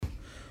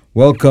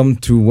Welcome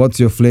to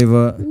What's Your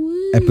Flavor,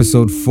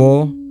 episode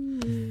 4.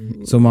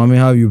 So, Mommy,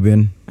 how have you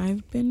been?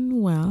 I've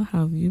been well.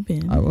 How have you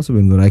been? I've also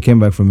been good. I came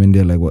back from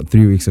India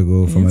 3 weeks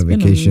ago from my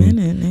vacation. It's been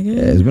a minute, nigga.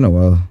 Yeah, it's been a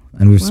while.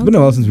 And it's been a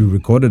while since we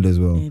recorded as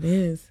well. It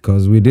is.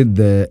 Because we did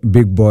the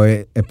Big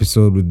Boy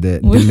episode with the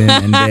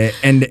Dylan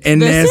and the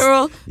NS.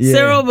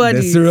 Cyril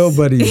buddies. The Cyril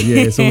buddies,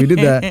 yeah. So we did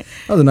that. That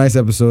was a nice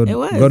episode. It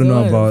was. Got to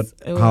know about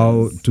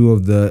how two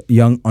of the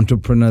young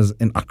entrepreneurs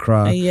in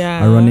Accra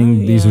are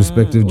running these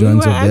respective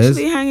joints of theirs.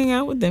 We were actually hanging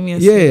out with them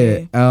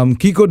yesterday. Yeah.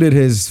 Kiko did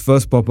his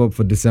first pop-up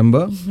for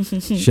December.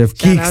 Chef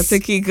Keeks. Shout out to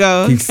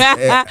Kiko.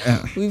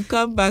 We've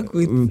come back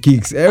with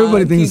Keeks.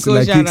 Everybody thinks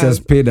Kiko Keeks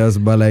has paid us,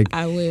 but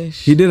I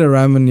wish. He did a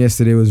ramen yesterday.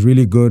 It was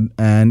really good.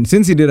 And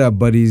since he did our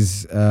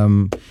buddies,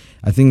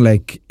 I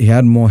think he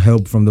had more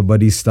help from the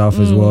buddies staff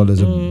as well.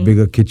 There's a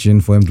bigger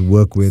kitchen for him to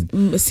work with.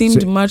 It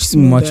seemed much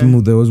smoother. Much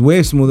smoother. It was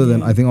way smoother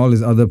than I think all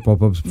his other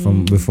pop-ups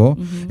from before.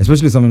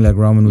 Especially something like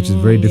ramen, which is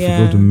very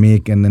difficult to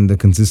make, and then the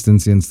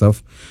consistency and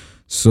stuff.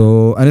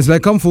 So, and it's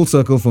come full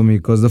circle for me,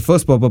 because the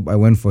first pop-up I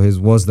went for his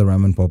was the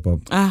ramen pop-up,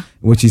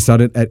 which he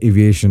started at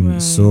Aviation.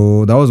 Right.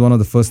 So that was one of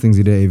the first things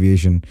he did at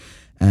Aviation.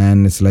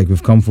 And it's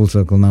we've come full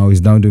circle now. He's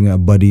down doing it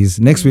at Buddies.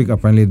 Next week,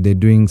 apparently, they're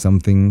doing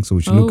something, so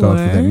we should look out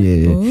for them.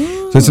 Yeah.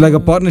 So it's a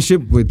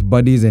partnership with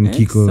Buddies and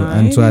Kiko.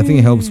 And so I think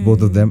it helps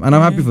both of them. And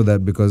I'm happy for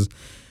that, because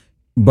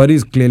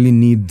Buddies clearly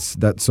needs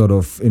that sort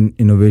of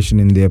innovation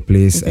in their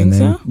place. You think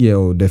so?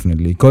 Yeah,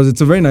 definitely. Because it's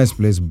a very nice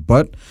place,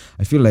 but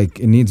I feel it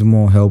needs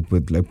more help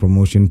with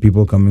promotion,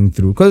 people coming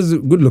through. Because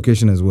it's a good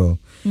location as well.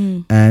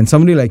 And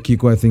somebody like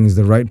Kiko, I think, is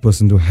the right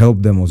person to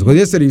help them also. Because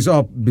yesterday, you saw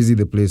how busy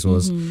the place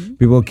was.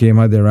 People came,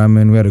 had their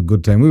ramen, we had a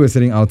good time. We were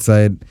sitting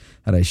outside,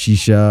 had a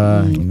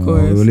shisha,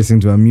 we were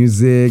listening to our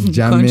music,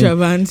 jamming.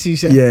 Contraband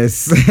shisha.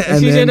 Yes.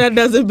 And shisha that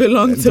doesn't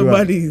belong to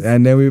Buddies.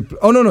 And then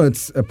no,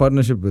 it's a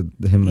partnership with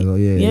him as well.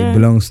 Yeah. It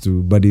belongs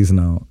to Buddies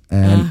now.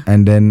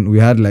 And then we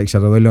had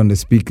Sharaweli on the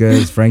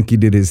speakers, Frankie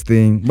did his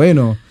thing. But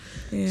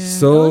yeah,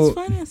 so it was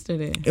fun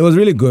yesterday. It was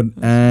really good.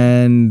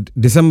 And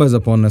December is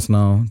upon us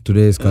now.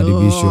 Today is Cardi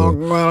B show.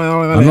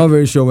 I'm not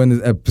very sure when this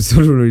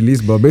episode will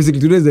release, but basically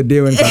today is the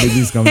day when Cardi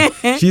B is coming.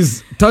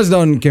 She's touched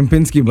on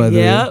Kempinski, by the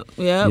way.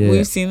 Yeah,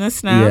 we've seen the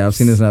snaps. Yeah, I've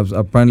seen the snaps.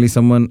 Apparently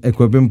someone,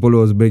 Ekwepin Polo,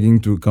 was begging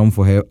to come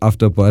for her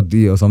after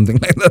party or something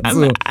like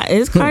that.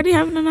 Is Cardi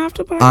having an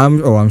after party?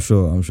 I'm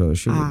sure.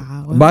 She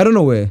will. But I don't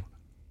know where.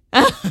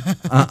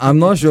 I'm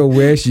not sure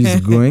where she's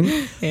going,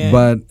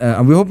 but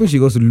we're hoping she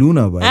goes to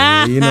Luna, by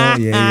the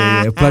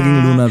way.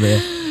 Plugging Luna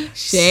there.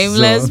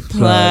 Shameless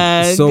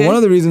plug. So one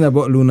of the reasons I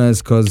bought Luna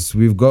is because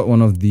we've got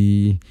one of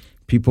the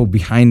people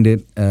behind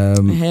it,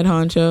 head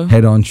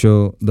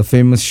honcho, the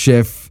famous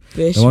chef,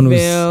 the one who's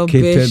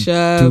catered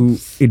to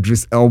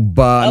Idris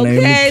Elba,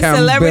 Naomi Campbell,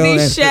 celebrity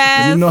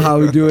chef. You know how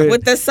we do it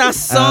with the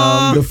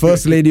sasson. The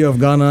first lady of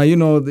Ghana. He's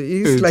hobnobbed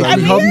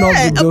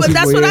with those but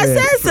that's people. what I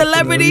said,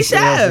 celebrity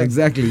chef.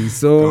 Exactly.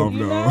 So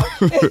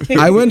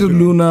I went to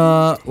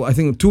Luna, I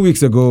think 2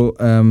 weeks ago.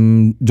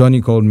 Johnny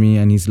called me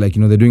and he's like,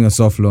 they're doing a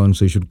soft launch,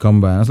 so you should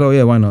come by. And I was like, oh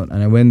yeah, why not?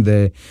 And I went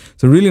there.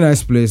 It's a really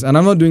nice place. And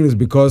I'm not doing this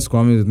because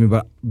Kwame is with me,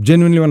 but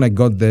genuinely when I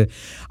got there,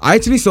 I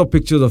actually saw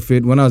pictures of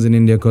it when I was in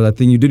India, because I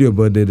think you did your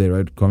birthday there,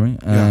 right, Kwame?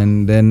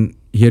 And then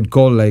he had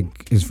called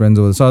his friends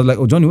over. So I was like,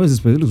 oh, Johnny, where's this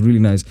place? It looks really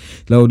nice.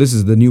 This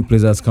is the new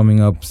place that's coming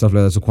up, stuff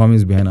like that. So Kwame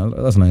is behind.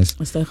 That's nice.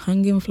 It's like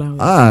hanging flowers.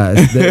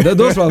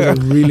 Those flowers are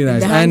really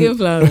nice. The hanging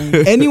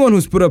flowers. Anyone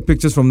who's put up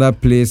pictures from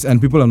that place and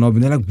people have not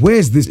been, they're like,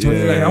 where's this?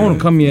 Johnny? I want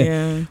to come here.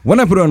 Yeah.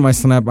 When I put it on my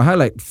Snap, I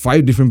had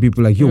 5 different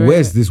people yo,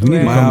 where's this? We need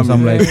to come. So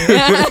I'm like,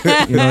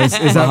 it's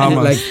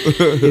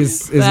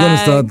going to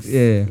start.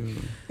 Yeah.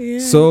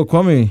 So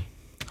Kwame,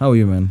 how are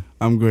you, man?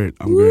 I'm great.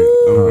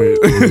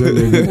 It's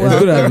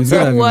good to have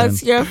you.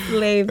 What's your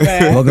flavor?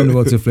 Welcome to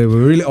What's Your Flavor.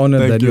 We're really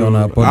honored that you're on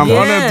our podcast. I'm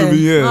honored to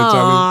be here,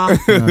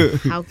 Charlie.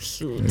 How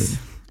cute.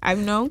 I've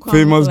known Kwame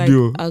famous for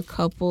duo a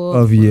couple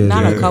of years.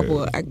 Not a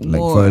couple,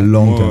 more. For a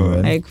long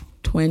time, right?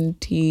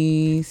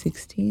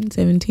 2016,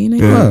 17, I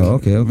think. Oh,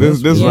 okay.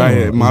 This right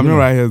here, Mommy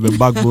right here is the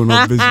backbone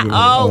of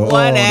Bitchville.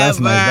 Whatever. That's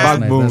nice.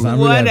 Backbone. Really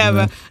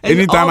whatever.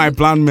 Anytime I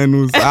plan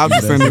menus, I have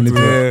to send it to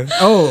her.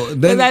 Oh,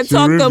 then I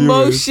talk the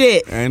most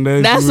shit. And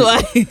then that's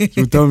why.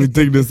 She'll tell me,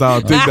 take this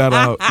out, take that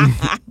out.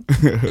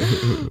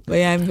 But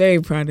yeah, I'm very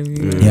proud of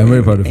you. Yeah, I'm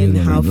very proud of you.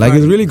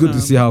 It's really good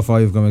to see how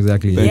far you've come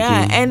exactly.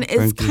 And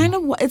it's kind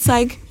of, it's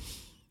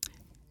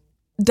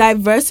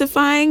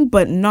diversifying,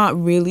 but not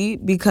really,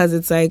 because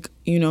it's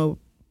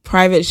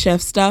private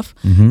chef stuff,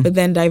 but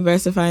then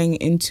diversifying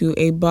into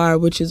a bar,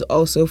 which is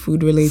also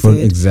food related.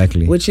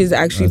 Exactly. Which is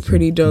actually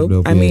pretty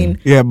dope. I mean...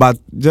 Yeah, but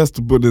just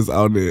to put this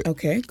out there.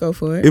 Okay, go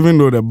for it. Even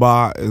though the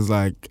bar is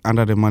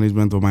under the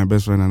management of my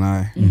best friend and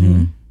I,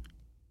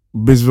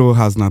 Bitchville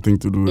has nothing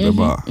to do with the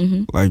bar.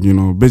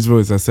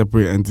 Bitchville is a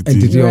separate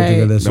entity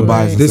altogether. So the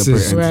bar is a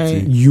separate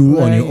entity. You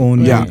on your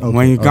own. Yeah,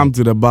 when you come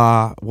to the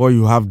bar, what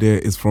you have there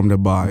is from the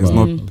bar. It's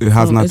not. It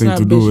has nothing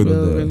to do with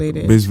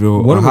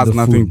Bitchville. What has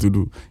nothing to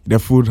do. The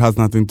food has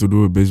nothing to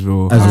do with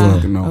Bitchville as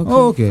well. No.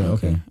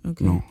 Okay.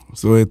 No.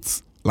 So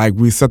it's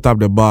we set up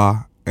the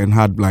bar and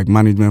had like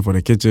management for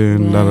the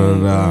kitchen,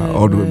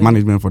 all the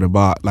management for the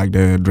bar, like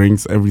the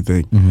drinks,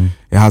 everything.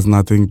 It has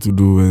nothing to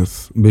do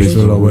with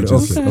Basil or what? which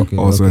is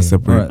also a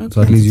separate. Right.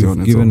 So at least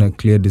you've given a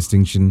clear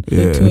distinction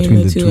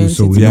between the two,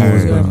 so we know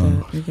what's going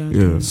on.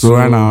 Yeah. So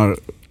right now,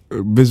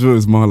 Basil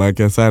is more like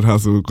a side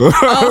hustle.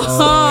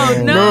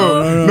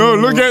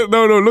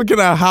 Looking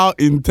at how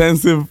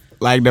intensive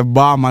like the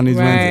bar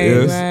management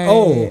is. Right.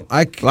 Oh,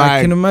 I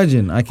can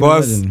imagine.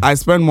 I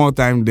spend more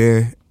time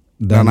there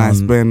than I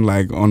spend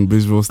like on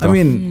visual stuff. I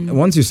mean,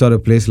 once you start a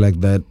place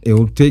like that, it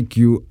will take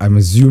you, I'm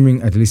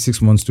assuming, at least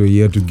 6 months to a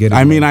year to get it.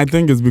 I mean, I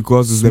think it's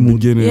because it's the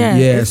beginning. Yeah,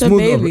 it's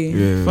smooth. a baby.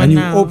 And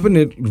you open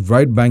it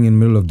right bang in the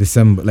middle of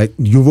December. Like,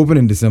 you've opened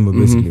in December,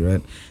 basically,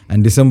 right?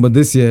 And December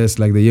this year is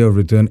like the year of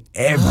return.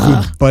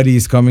 Everybody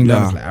is coming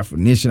down. It's like Afro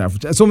Nation,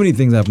 so many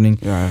things happening.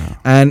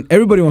 And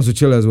everybody wants to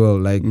chill as well.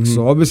 Like,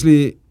 so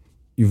obviously,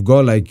 you've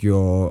got like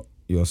your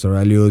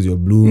Serralios, your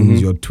Blooms,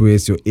 your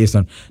Twists, your Ace.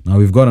 Now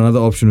we've got another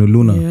option with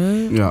Luna.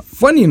 Yeah.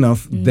 Funny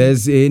enough,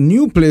 there's a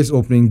new place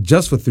opening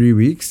just for 3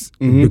 weeks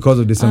because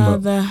of December.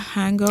 The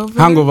Hangover?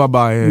 Hangover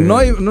Bar, yeah. No,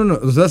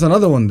 so that's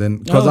another one then.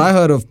 Because I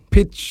heard of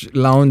Pitch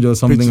Lounge or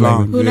something like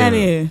that. Who that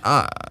is?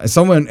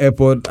 Somewhere in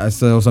airport, I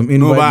saw some invite.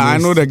 No, but I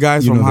know the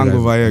guys from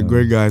Hangover,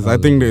 great guys. I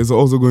think there's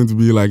also going to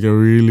be like a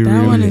really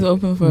that one is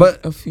open for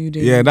a few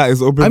days. Yeah, that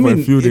is open for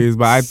a few days,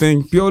 but I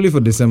think purely for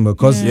December.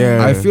 Because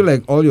I feel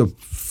like all your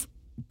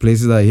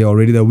places that are here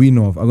already that we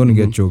know of are going to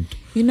get choked.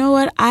 You know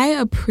what? I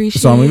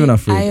appreciate. So I'm even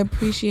afraid. I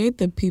appreciate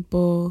the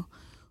people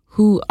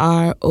who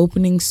are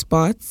opening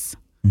spots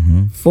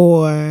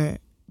for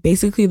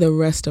basically the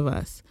rest of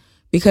us,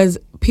 because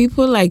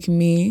people like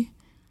me,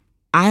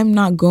 I'm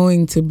not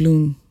going to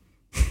Bloom.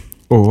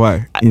 Oh,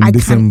 why? In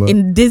December.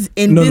 In this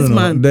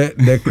month.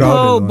 They're crowded.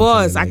 Oh,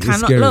 boss, I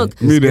cannot look.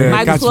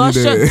 My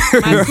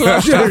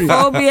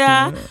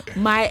claustrophobia,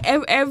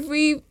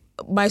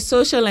 my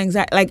social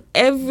anxiety, like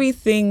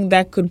everything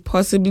that could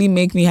possibly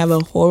make me have a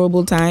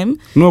horrible time.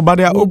 No, but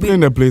they are opening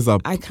the place up.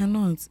 I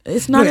cannot.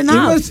 It's not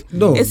enough.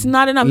 It's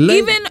not enough.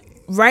 Even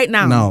right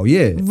now.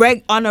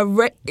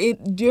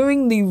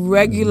 During the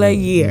regular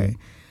year,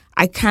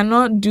 I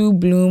cannot do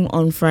Bloom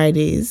on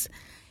Fridays.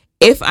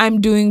 If I'm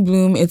doing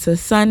Bloom, it's a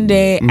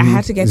Sunday. I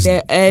have to get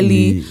there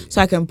early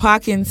so I can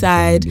park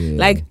inside.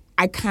 Like,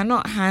 I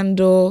cannot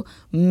handle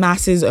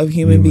masses of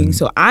human beings.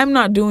 So I'm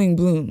not doing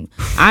Bloom.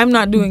 I'm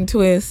not doing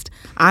Twist.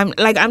 I'm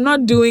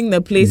not doing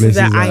the places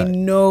that I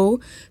know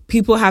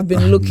people have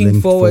been looking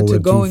forward to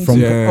going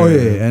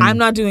to. I'm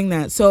not doing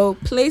that. So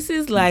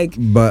places like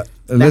the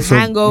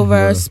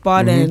Hangover,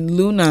 Spot, and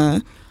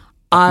Luna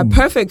are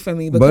perfect for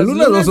me. But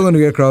Luna's also going to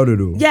get crowded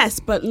though. Yes,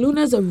 but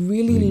Luna's a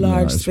really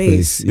large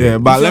space. Yeah,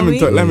 but let me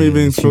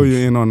even throw you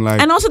in on like...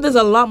 And also there's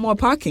a lot more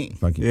parking.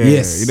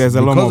 Yes, there's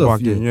a lot more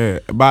parking. Yeah,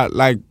 but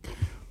like,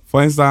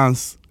 for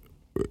instance,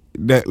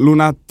 the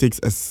Luna takes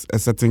a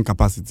certain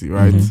capacity,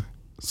 right?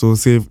 So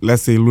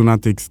let's say Luna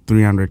takes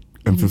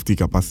 350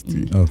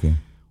 capacity. Okay.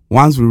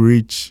 Once we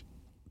reach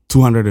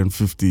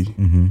 250,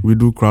 we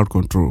do crowd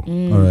control.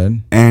 All right.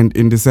 And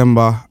in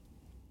December,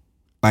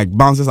 like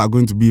bouncers are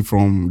going to be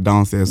from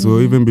downstairs. So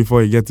even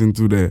before you get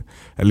into the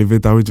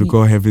elevator, which we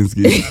call Heaven's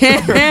Gate,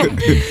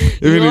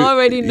 you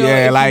already know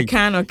if you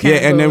can or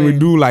can't. Yeah, and then we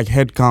do like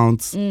head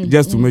counts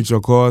just to make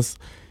sure, cause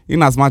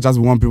in as much as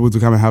we want people to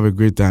come and have a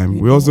great time,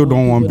 we also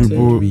don't want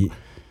people.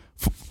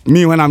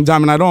 Me, when I'm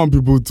jamming, I don't want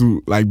people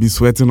to like be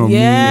sweating on me.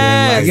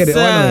 And, like, I get it.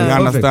 You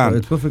understand?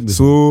 It's perfect.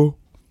 So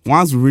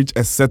once we reach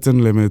a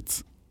certain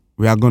limit,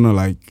 we are gonna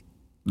like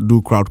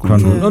do crowd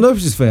control. No,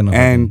 which is fair enough.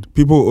 And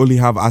people only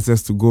have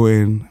access to go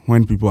in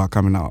when people are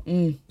coming out.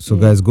 So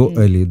guys, go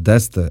early.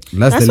 That's the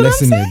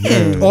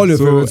lesson. All your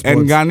favorite spots.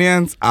 And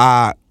Ghanaians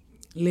are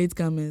late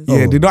comers.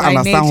 Yeah, they don't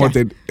understand what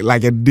a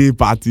day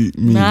party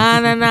means.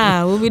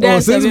 Nah. We'll be there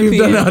at 7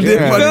 p.m. Done day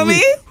party. Feel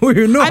me?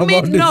 You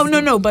know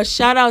no. But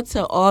shout out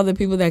to all the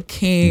people that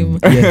came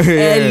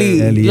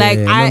early. Like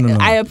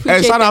I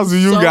appreciate. Shout out to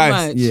you so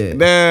guys. Much.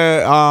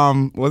 Yeah.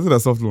 Was it a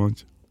soft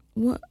launch?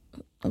 What?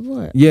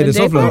 Yeah, the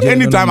soft launch.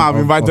 Anytime I've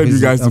invited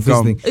you guys to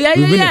come.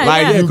 Yeah.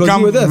 Like you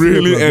come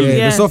really early.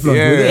 The soft launch.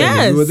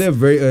 We were there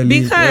very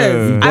early.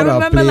 Because I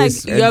remember like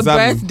your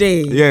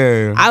birthday.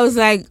 Yeah. I was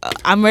like,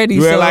 I'm ready.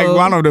 You were like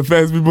one of the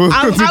first people.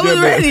 I was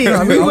ready.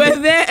 We were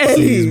there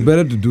early. It's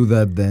better to do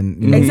that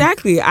than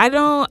exactly.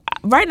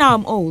 Right now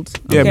I'm old.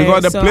 Yeah,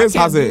 because the place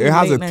has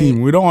a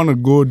theme. We don't want to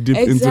go deep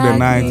into the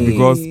night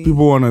because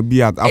people want to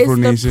be at Afro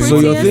Nation. So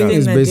your thing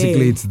is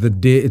basically it's a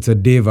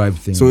day vibe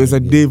thing. So it's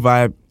a day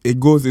vibe. It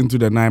goes into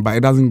the night, but it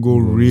doesn't go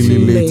really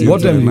late.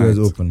 What time do you guys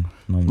open?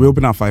 We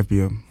open at 5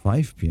 p.m.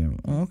 5 p.m.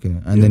 Oh, okay.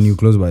 And then you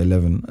close by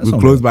 11. We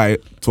close by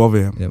 12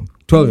 a.m. Yeah.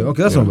 12 a.m.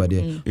 Okay, that's not bad,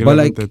 yeah. But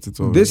like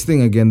this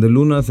thing again, the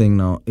Luna thing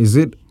now, is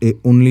it a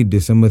only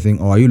December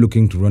thing or are you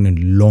looking to run it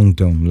long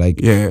term?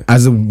 Like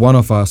as one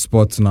of our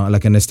spots now,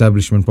 like an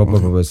establishment, proper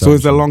establishment. So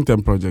it's a long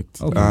term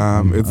project. Okay.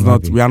 It's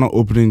not, we are not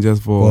opening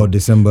just for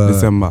December.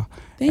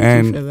 Thank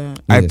you for that.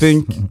 I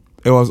think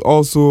it was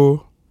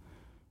also...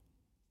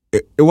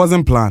 It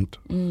wasn't planned.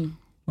 Okay.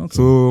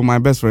 So my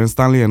best friend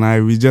Stanley and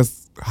I, we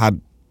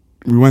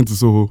went to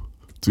Soho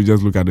to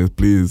just look at the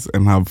place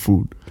and have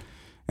food.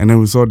 And then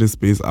we saw this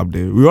space up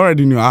there. We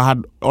already knew. I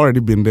had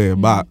already been there,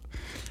 but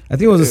I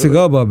think it was a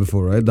cigar bar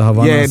before, right? The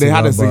Havana. Yeah, they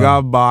had a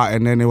cigar bar,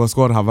 and then it was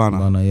called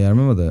Havana. Yeah, I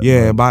remember that.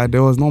 Yeah, but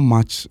there was not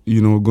much,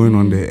 going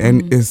on there,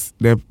 and it's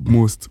the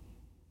most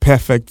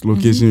perfect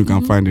location you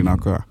can find in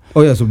Accra.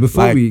 Oh yeah, so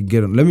before we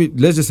get on,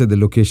 let's just say the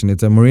location.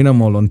 It's a Marina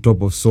Mall on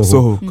top of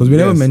Soho. Because we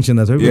never mentioned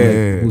that.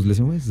 Everybody who's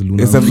listening, where's the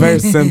Luna? It's a very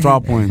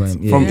central point.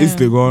 From East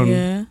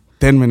Legon,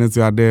 10 minutes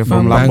you are there.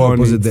 From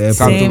Labone,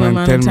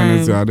 Cantonment, 10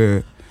 minutes you are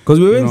there. Because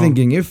we were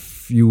thinking,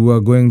 if you are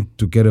going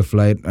to get a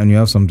flight and you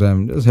have some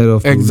time, just head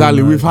off.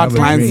 Exactly. We've had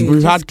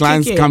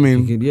clients come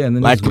in.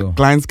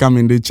 Clients come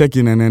in, they check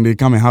in and then they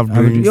come and have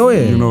drinks.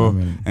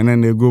 And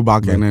then they go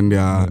back and then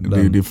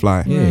they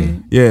fly.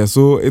 Yeah.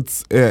 So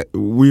it's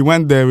we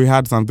went there, we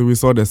had something, we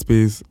saw the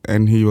space,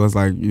 and he was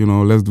like,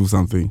 let's do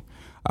something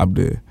up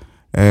there.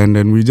 And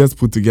then we just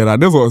put together.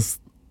 This was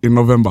in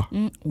November.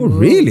 Oh,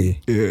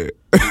 really? Yeah.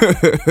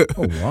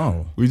 Oh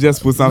wow! We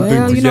just put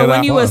something together.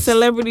 When you were a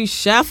celebrity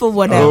chef or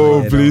whatever.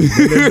 Oh please!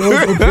 When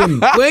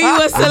you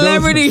were a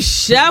celebrity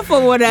chef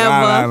or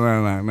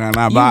whatever.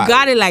 Nah. You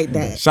got it like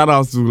that. Shout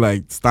out to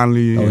like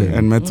Stanley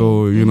and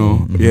Metal.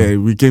 Yeah,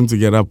 we came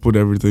together, put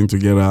everything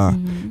together,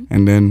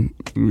 and then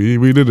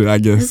we did it. I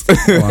guess.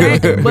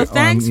 But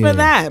thanks for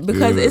that,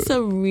 because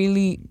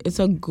it's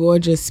a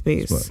gorgeous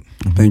space.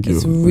 Thank you.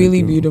 It's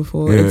really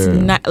beautiful. It's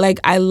not like,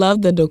 I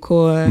love the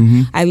decor.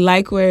 I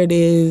like where it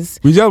is.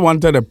 We just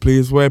wanted a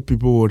place where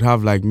people would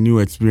have like new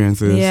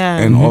experiences,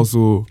 and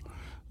also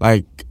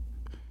like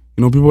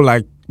people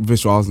like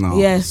visuals now.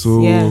 Yes.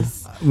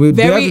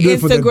 Very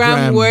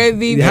Instagram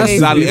worthy.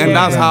 Exactly, and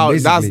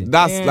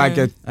that's like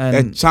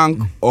a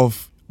chunk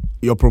of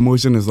your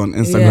promotion is on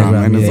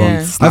Instagram and it's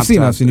on Snapchat.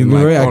 I've seen you've been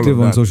very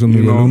active on social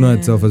media. Luna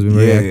itself has been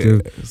very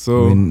active.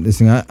 So and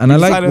I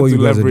like what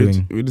you guys are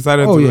doing. We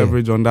decided to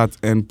leverage on that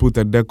and put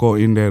a decor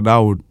in there that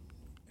would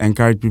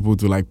encourage people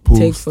to like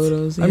post, take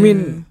photos. I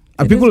mean,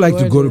 people like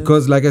to go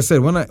because, like I said,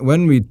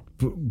 when we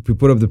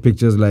put up the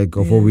pictures like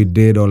of what we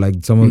did, or like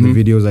some of the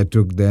videos I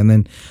took there, and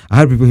then I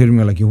had people hitting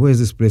me like, where is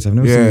this place? I've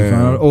never seen it.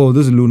 Oh,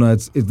 this is Luna.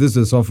 This is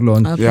a soft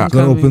launch. It's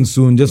gonna open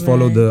soon. Just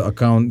follow the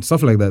account,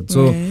 stuff like that.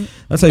 So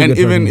that's how you get. And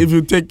even if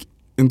you take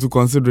into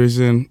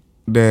consideration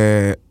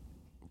the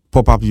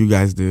pop-up you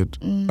guys did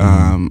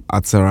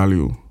at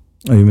Serralio.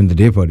 Oh, you mean the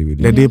day party we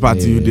did? The day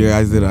party you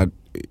guys did.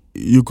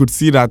 You could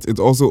see that it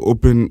also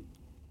opened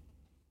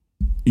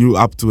you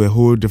up to a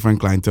whole different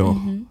clientele.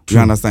 You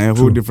understand? A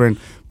whole different,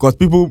 because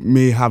people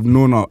may have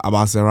known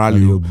about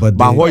Serralio,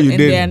 but what you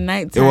did,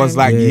 it was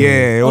like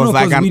it was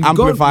like an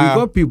amplifier.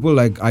 We got people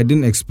like I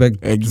didn't expect.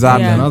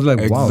 Exactly. And I was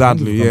like, wow.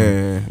 Exactly.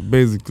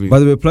 Basically. By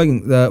the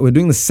way, we're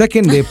doing the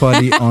second day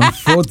party on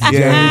 4th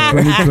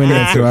January 2020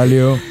 at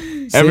Serralio.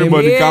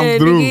 Everybody come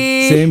through.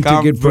 Same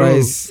ticket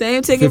price.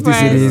 Same ticket 50 price.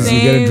 cities.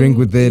 You get a drink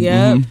with it.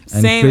 Yep.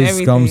 And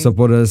please come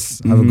support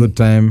us. Have a good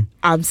time.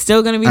 I'm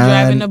still going to be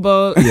driving the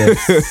boat. Yes.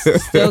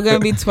 Still going to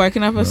be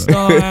twerking up a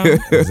storm.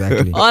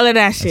 Exactly. All of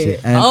that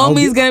shit.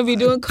 Homie's going to be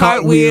doing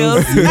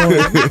cartwheels.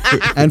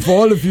 And for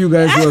all of you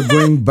guys who are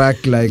going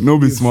back, like, no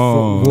be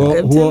small.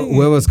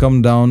 Whoever's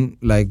come down,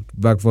 like,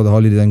 back for the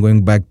holidays and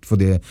going back for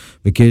their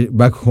vacation,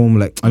 back home,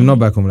 like, I'm not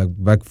back home, like,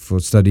 back for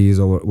studies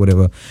or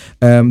whatever.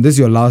 This is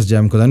your last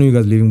jam, because I know you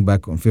guys leaving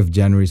back on 5th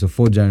January. So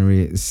 4th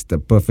January is the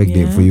perfect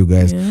day for you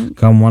guys.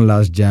 Come one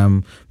last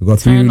jam. We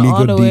got 3 really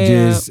good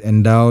DJs,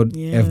 Endowed,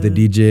 F the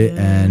DJ,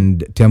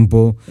 and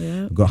Tempo.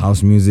 We got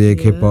house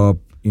music, hip hop,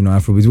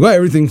 Afrobeats. We got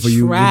everything for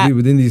you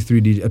within these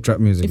 3 DJ trap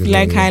music. If you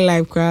like high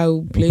life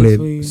crowd, play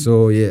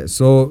for you.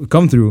 So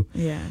come through.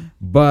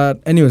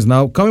 But anyways,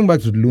 now coming back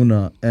to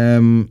Luna,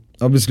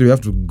 obviously we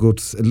have to go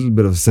to a little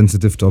bit of a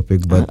sensitive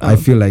topic, but I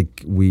feel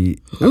like we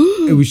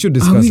should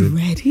discuss it. Are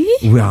we ready?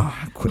 We are.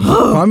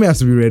 Kwame has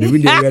to be ready.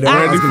 We are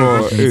ready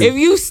for it. If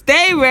you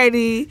stay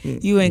ready,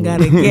 you ain't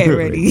gotta get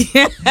ready.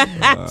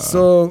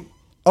 So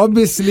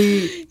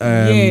obviously,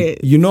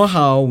 you know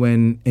how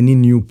when any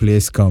new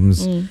place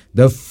comes,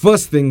 the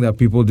first thing that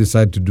people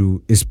decide to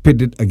do is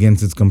pit it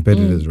against its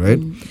competitors, right?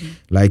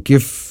 Like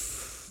if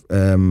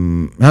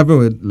happened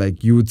with,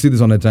 like, you would see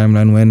this on the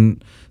timeline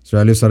when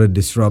Serralio started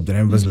Disrupt, and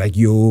everyone's like,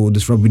 yo,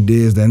 Disrupt with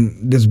this, then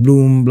this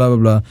Bloom, blah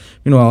blah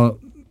blah.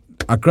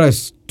 Accra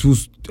is too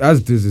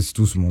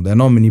small. There are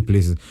not many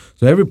places,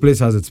 so every place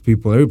has its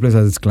people, every place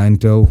has its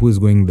clientele who is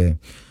going there.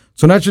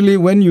 So naturally,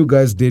 when you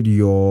guys did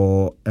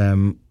your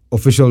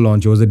official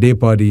launch, it was a day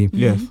party.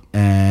 Yes.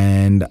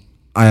 And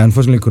I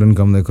unfortunately couldn't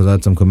come there because I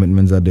had some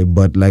commitments that day.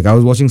 But like, I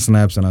was watching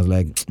snaps and I was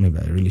like, maybe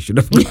I really should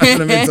have made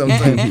some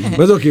time. But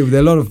it's okay. There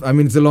are a lot of,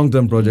 it's a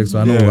long-term project, so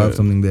I know we'll have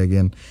something there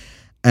again.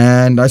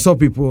 And I saw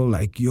people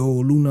like, yo,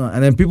 Luna.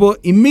 And then people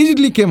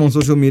immediately came on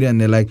social media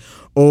and they're like,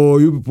 oh,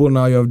 you people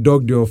now, you have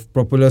dogged your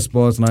popular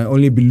spots, now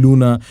only be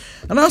Luna.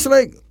 And I was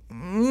like,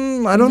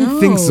 I don't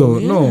think so.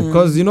 No,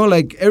 because,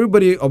 like,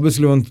 everybody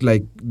obviously wants,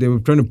 like, they were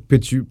trying to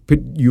pit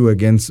you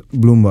against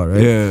Bloomba,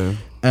 right? Yeah.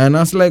 And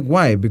I was like,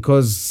 why?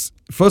 Because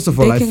first of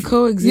all, they can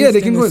coexist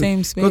in the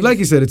same space. Because like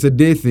you said, it's a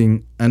day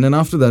thing. And then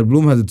after that,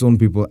 Bloom has its own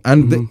people.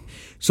 And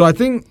So I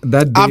think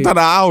that day, after that,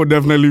 I would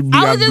definitely be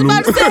I at was just Bloom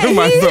about to say, he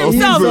myself.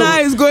 himself So, now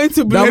is going to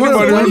the Bloom. amount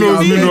of Anybody who times knows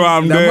I me met- know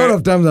I'm the there. amount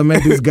of times I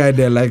met this guy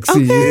there, like,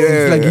 see,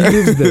 it's like he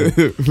lives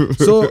there.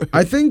 So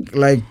I think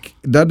like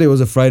that day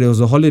was a Friday, it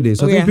was a holiday.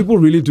 So I think people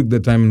really took their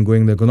time in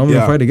going there because normally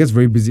on Friday it gets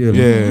very busy early.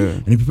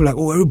 Yeah. And people are like,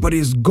 oh, everybody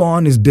is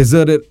gone, it's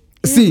deserted.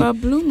 See, But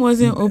Bloom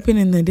wasn't open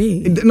in the day.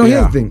 no,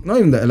 here's the thing. Not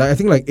even that. Like, I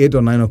think like 8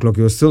 or 9 o'clock,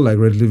 it was still like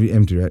relatively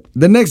empty, right?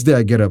 The next day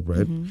I get up,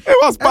 right? It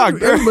was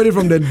packed. Everybody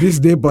from this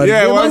day party,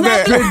 Yeah, they it was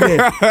was straight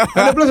there.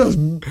 And the place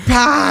was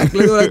packed.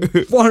 Like, there were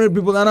like 400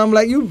 people. And I'm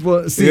like, you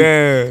people, see,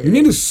 you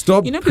need to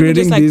stop People creating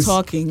just like these.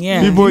 talking.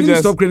 Yeah. People You need to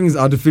just stop creating these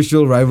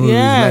artificial rivalries.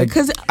 Yeah, Like,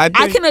 because I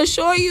I think- can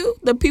assure you,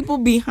 the people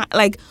behind,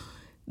 like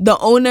the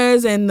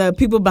owners and the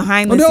people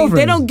behind the they're all scenes,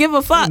 they friends. don't give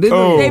a fuck. They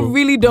don't. They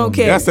really don't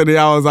care. Yesterday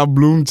I was at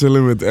Bloom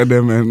chilling with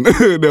Edem and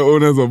the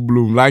owners of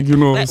Bloom. Like, you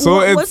know, Like,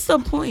 so what's the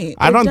point?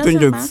 I don't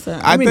think doesn't it's.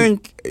 matter. I mean-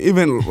 think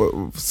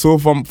even so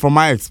from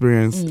my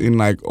experience in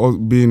like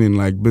being in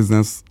like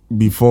business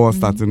before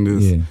starting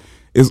this, yeah.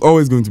 it's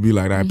always going to be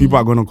like that. People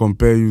are going to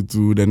compare you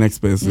to the next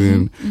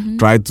person,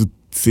 try to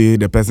say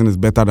the person is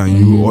better than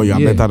you or you're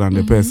Yeah. better than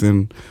the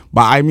person.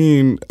 But I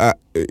mean,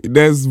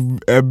 there's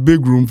a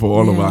big room for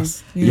all of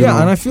us. you Yeah,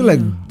 know? and I feel like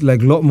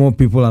a lot more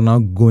people are now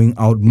going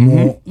out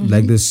more.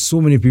 Like there's so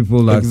many people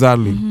like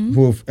exactly.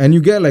 both, and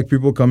you get like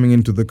people coming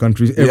into the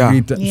country every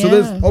Yeah. time. Yeah. So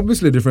there's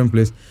obviously a different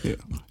place. Yeah.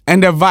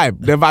 And the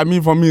vibe, I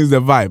mean, for me, is the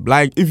vibe.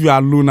 Like, if you're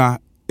at Luna,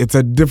 it's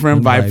a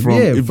different The vibe vibe. from Yeah,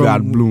 if from you're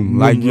at Bloom. Bloom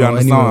Like, you or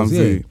understand what anywhere I'm else, yeah.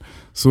 saying?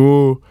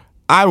 So,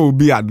 I will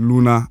be at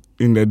Luna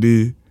in the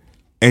day,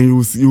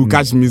 and you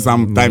catch me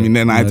sometime in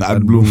the night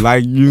at Bloom,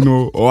 like, you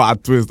know, or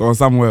at Twist or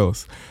somewhere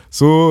else.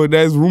 So,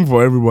 there's room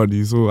for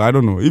everybody. So, I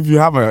don't know. If you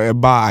have a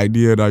bar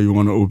idea that you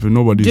want to open,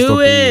 nobody's Do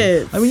stopping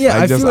it. I mean, yeah,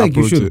 I just feel like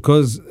you approach should it.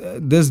 because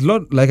there's a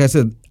lot. Like I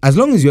said, as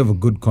long as you have a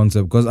good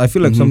concept, because I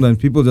feel like sometimes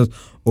people just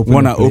open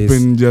Want a to place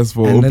open just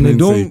for and then they opening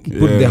don't sake.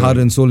 put Yeah. their heart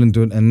and soul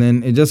into it, and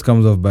then it just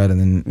comes off bad, and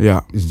then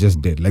Yeah. it's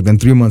just dead. Like then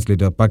 3 months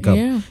later, pack up.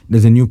 Yeah.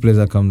 There's a new place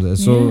that comes there.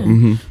 So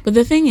Yeah. But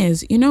the thing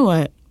is, you know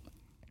what?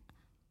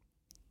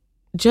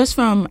 Just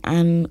from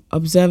an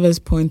observer's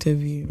point of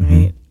view,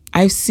 right?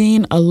 I've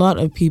seen a lot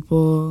of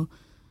people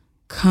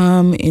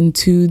come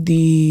into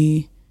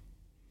the,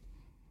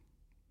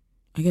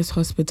 I guess,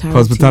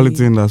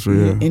 hospitality industry,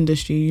 yeah.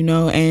 industry, you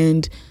know,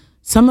 and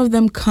some of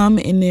them come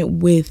in it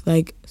with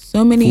like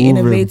so many Full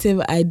innovative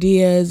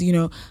ideas, you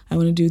know, I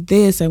want to do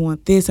this, I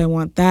want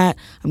that,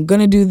 I'm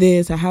going to do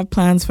this, I have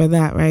plans for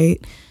that, right?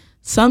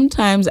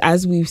 Sometimes,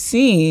 as we've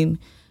seen,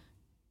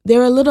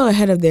 they're a little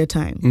ahead of their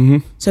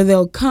time. So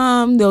they'll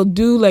come, they'll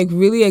do like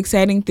really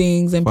exciting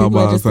things, and people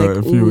are just like,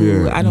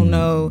 ooh, I don't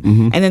know.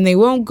 And then they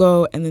won't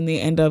go, and then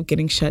they end up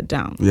getting shut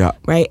down. Yeah.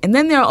 Right? And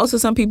then there are also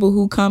some people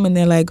who come and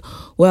they're like,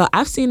 well,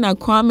 I've seen that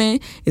Kwame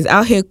is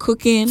out here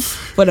cooking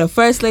for the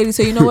first lady,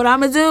 so you know what I'm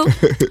going to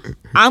do?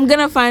 I'm going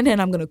to find her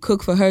and I'm going to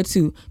cook for her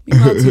too.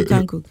 Meanwhile, you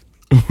can't cook.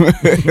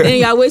 And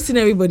you're wasting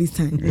everybody's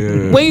time.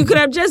 Yeah. When you could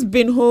have just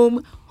been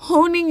home,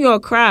 honing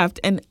your craft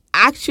and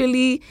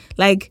actually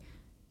like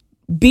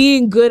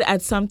being good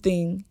at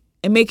something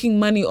and making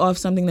money off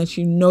something that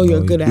you know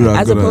you're good at, you are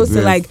as good at, opposed to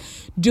yes. like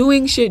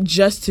doing shit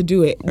just to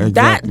do it. That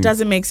Exactly.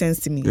 doesn't make sense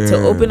to me. To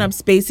Yeah. open up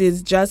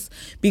spaces just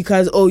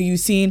because, oh, you've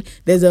seen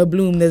there's a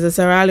Bloom, there's a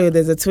Serralio,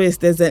 there's a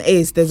Twist, there's an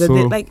Ace, there's So-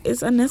 like,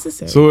 it's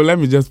unnecessary. So let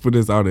me just put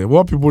this out there.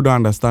 What people don't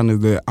understand is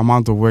the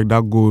amount of work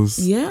that goes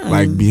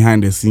like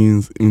behind the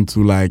scenes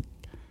into like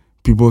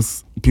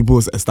people's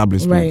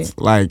establishments.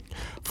 Like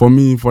for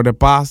me, for the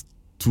past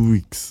 2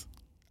 weeks,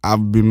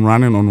 I've been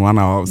running on 1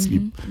 hour of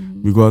sleep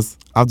because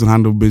I have to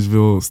handle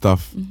Beachville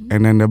stuff.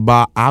 And then the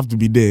bar, I have to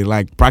be there,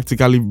 like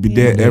practically be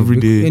there every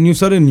day. And you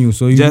started new,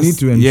 so you need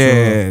to ensure.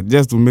 Yeah,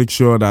 just to make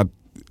sure that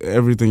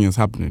everything is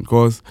happening.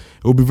 Because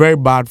it will be very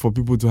bad for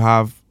people to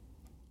have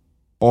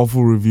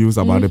awful reviews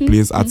about the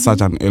place at such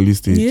an early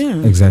stage.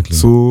 Yeah. Exactly.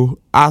 So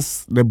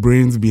as the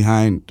brains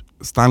behind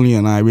Stanley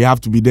and I, we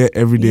have to be there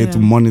every day to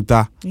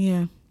monitor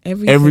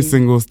every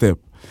single step.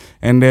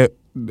 And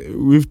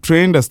we've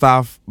trained the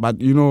staff, but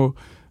you know,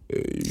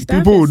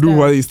 people will do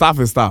what staff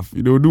is staff.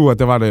 They'll do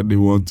whatever that they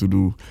want to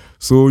do.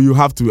 So you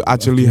have to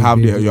actually have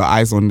your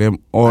eyes on them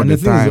all and the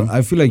thing time. is,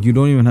 I feel like you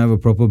don't even have a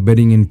proper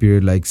bedding in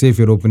period. Like, say if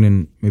you're open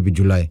in maybe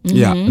July,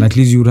 Yeah. and at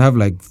least you would have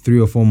like 3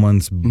 or 4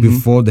 months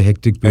before the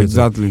hectic period.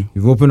 Exactly.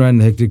 You've opened around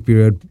the hectic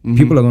period,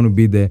 people are going to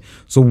be there.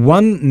 So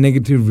one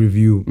negative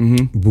review,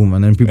 boom,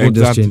 and then people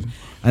just change.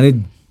 And it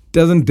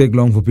doesn't take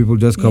long for people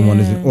just come on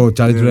and say, oh,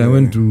 Charlie, today I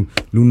went to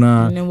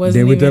Luna, And it wasn't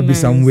they waited even be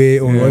some nice. way,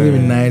 or it wasn't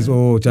even nice,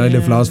 oh, Charlie,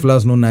 the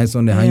flowers no nice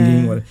on the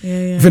hanging.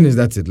 Finish,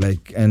 that's it.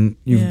 Like, and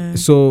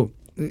so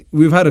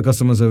we've had a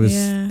customer service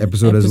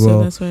episode as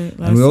well. That's right,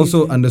 and we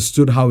also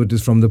understood how it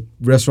is from the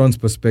restaurant's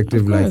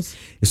perspective. Like,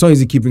 it's not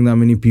easy keeping that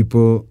many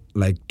people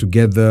like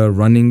together,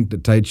 running the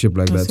tight ship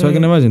like that. So I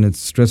can imagine it's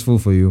stressful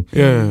for you.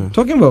 Yeah.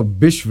 Talking about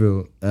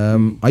Bishville,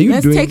 are you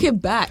Let's doing? take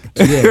it back.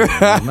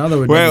 Yeah. Now that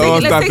we're Well,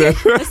 doing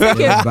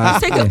Let's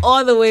take it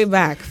all the way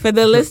back for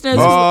the listeners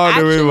who All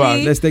the way actually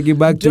back. let's take it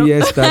back to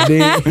yesterday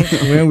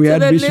when we to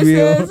had the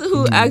Bishville. listeners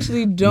who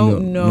actually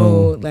don't No.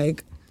 know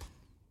like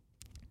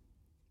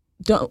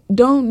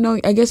don't know,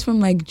 I guess from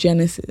like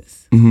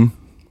Genesis. Mm-hmm.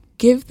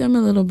 Give them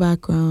a little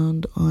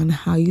background on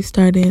how you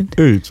started,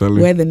 Hey,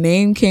 Charlie. where the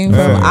name came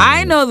from.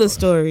 I know the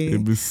story.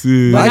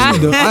 ABC. I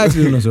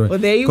actually don't know, sorry. Well,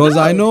 there you Because go.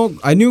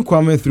 I knew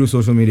Kwame through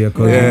social media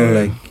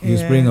because he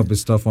was bringing up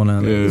his stuff on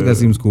and this guy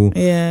seems cool.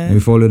 Yeah. And we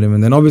followed him,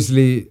 and then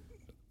obviously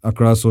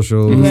across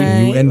social,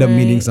 you end up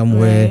meeting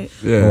somewhere.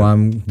 Or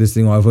I'm this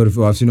thing, or I've heard of,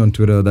 or I've seen on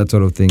Twitter, that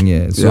sort of thing.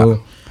 Yeah.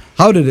 So,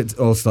 how did it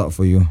all start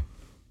for you?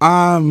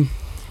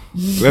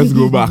 Let's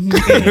go back.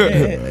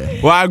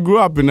 Well, I grew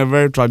up in a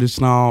very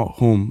traditional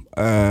home.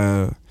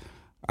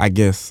 I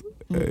guess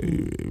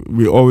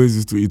we always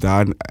used to eat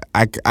out.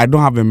 I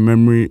don't have a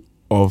memory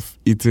of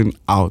eating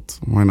out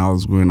when I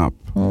was growing up.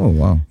 Oh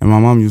wow! And my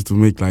mom used to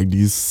make like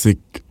these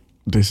sick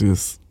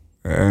dishes.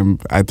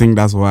 I think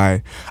that's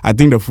why. I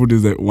think the food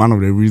is one of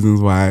the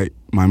reasons why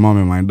my mom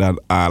and my dad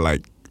are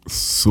like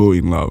so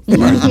in love.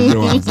 Like, you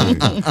know what I'm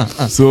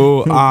saying?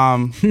 So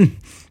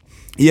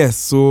yes,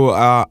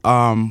 so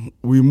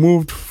we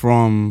moved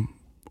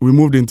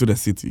into the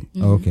city.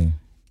 Okay.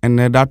 And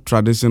then that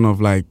tradition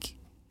of like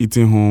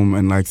eating home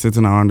and like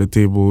sitting around the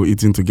table,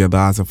 eating together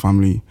as a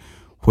family,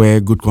 where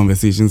good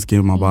conversations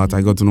came about.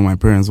 I got to know my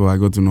parents well, I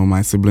got to know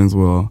my siblings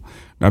well.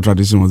 That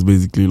tradition was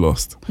basically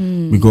lost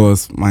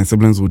because my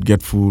siblings would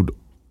get food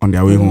on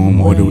their way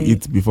home or they would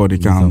eat before they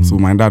come. So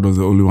my dad was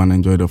the only one to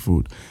enjoy the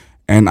food.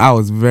 And I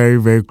was very,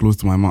 very close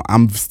to my mom.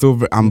 I'm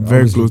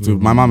very close to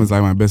my mom. Is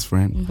like my best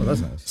friend. Oh, that's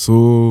nice.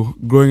 So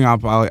growing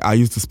up, I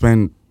used to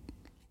spend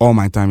all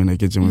my time in the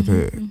kitchen with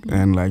her,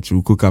 and like she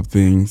would cook up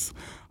things.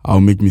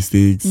 I'll make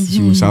mistakes.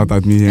 She would shout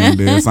at me here and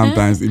there.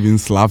 Sometimes even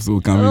slaps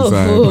will come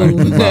inside.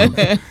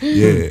 Like,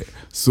 yeah.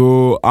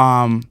 So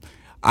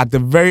at the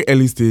very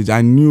early stage,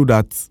 I knew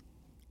that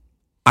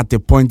at a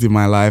point in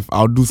my life,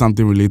 I'll do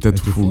something related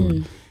to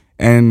food,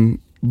 and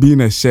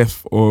being a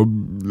chef or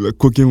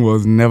cooking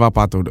was never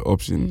part of the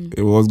option.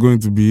 It was going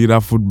to be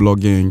either food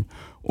blogging,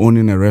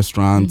 owning a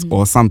restaurant,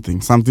 or something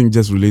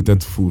just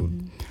related to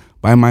food.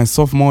 By my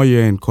sophomore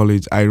year in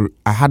college, I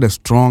had a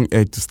strong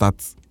urge to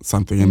start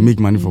something and make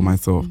money for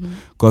myself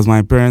because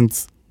my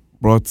parents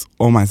brought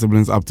all my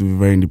siblings up to be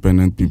very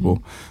independent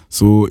people.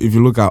 So if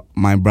you look at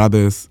my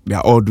brothers, they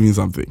are all doing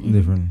something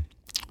different.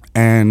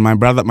 And my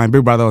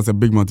big brother was a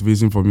big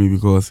motivation for me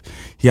because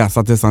he had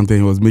started something,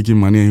 he was making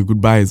money and he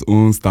could buy his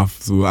own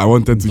stuff. So I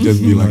wanted to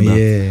just be like that.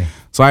 Yeah.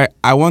 So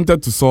I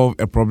wanted to solve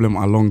a problem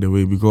along the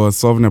way because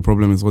solving a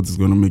problem is what is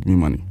going to make me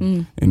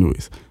money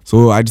anyways.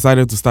 So I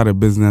decided to start a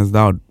business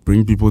that would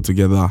bring people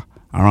together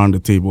around the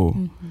table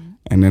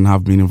and then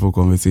have meaningful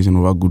conversation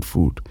over good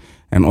food.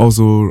 And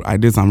also I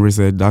did some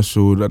research that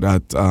showed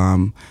that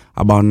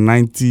about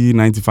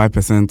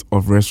 95%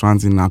 of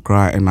restaurants in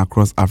Accra and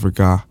across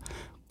Africa,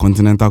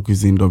 continental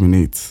cuisine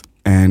dominates,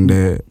 and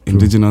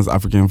indigenous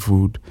African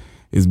food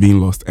is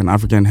being lost, and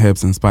African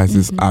herbs and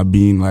spices are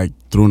being like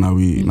thrown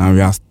away. Now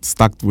we are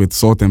stuck with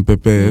salt and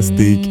pepper,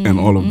 steak, and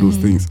all of those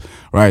things,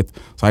 right?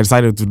 So I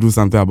decided to do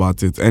something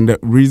about it, and the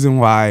reason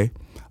why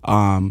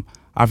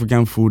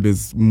African food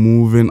is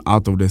moving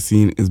out of the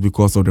scene is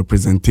because of the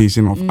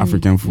presentation of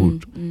African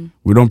food.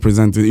 We don't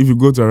present it. If you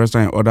go to a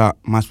restaurant and order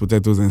mashed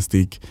potatoes and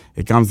steak,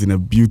 it comes in a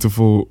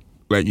beautiful,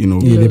 like, you know,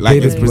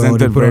 like it's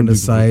presented very on the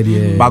side.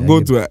 But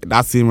go to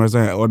that same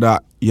restaurant and order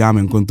yam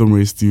and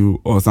contemporary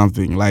stew or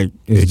something, like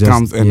it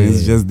comes and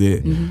it's just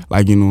there.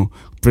 Like, you know,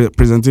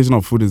 presentation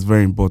of food is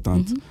very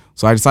important.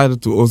 So I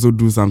decided to also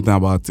do something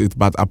about it,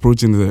 but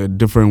approaching it a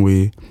different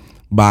way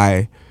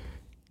by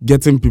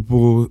getting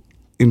people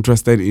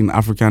interested in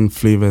African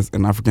flavors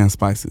and African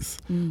spices.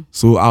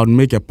 So I would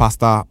make a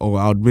pasta or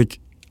I would make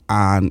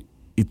an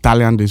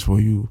Italian dish for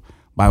you,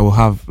 but I will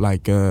have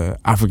like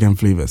African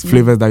flavors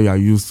that you are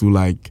used to,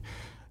 like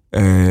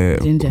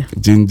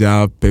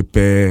ginger,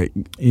 pepper,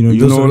 you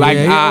know, like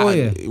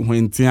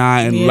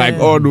huentia and like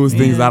all those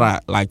things that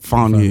are like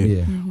found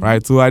here,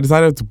 right? So I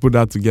decided to put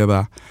that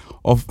together,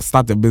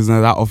 start a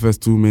business that offers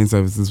two main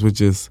services,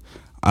 which is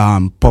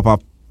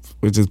pop-up,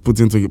 which is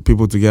putting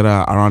people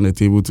together around the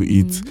table to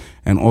eat,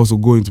 and also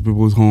go into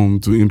people's home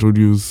to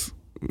introduce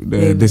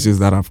the dishes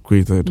that I've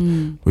created,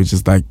 which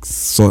is like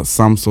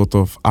some sort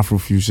of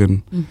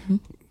Afrofusion.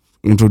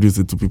 Introduce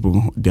it to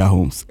people, their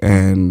homes,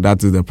 and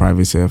that is the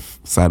private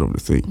chef side of the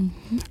thing.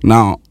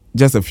 Now,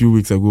 just a few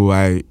weeks ago,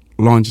 I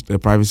launched a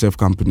private chef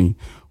company,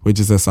 which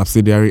is a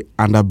subsidiary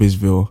under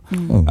Beachville.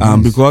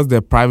 Nice. Because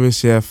the private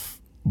chef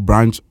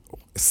branch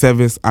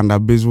service under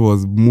Beachville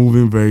was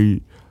moving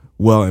very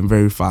well and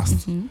very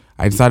fast,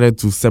 I decided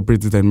to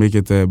separate it and make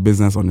it a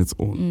business on its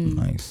own.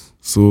 Nice.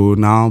 So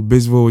now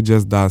Beachville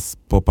just does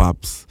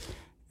pop-ups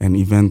and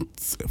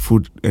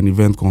food and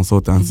event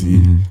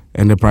consultancy,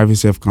 and the private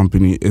chef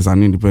company is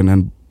an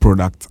independent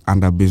product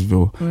under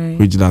Beachville,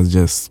 which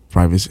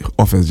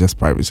offers just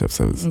private chef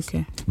services.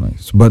 Okay.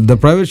 Nice. But the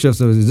private chef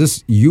service, is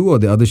this you or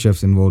the other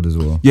chefs involved as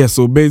well? Yeah,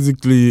 so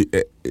basically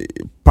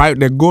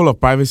the goal of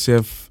private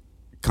chef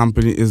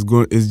company is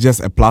just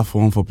a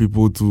platform for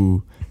people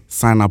to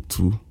sign up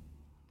to,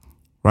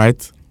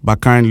 right? But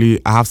currently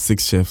I have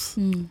 6 chefs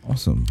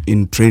Awesome.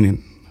 in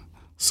training.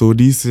 So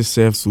these 6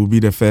 chefs will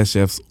be the first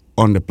chefs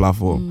on the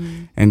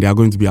platform, and they are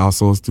going to be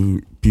outsourced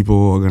to people,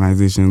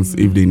 organizations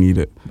if they need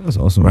it. That's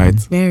awesome, right?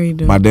 man. Very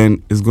dope. But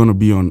then it's going to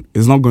be on.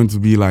 It's not going to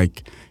be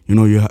like, you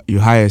know, you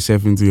hire a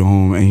chef into your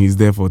home and he's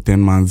there for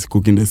 10 months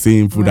cooking the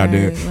same food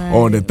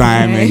all the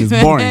time, and it's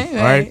boring,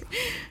 right?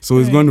 So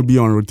it's going to be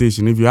on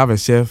rotation. If you have a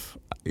chef,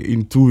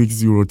 in 2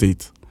 weeks you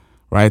rotate,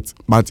 right?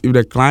 But if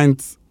the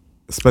client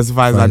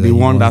specifies that they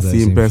want that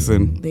same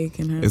person, they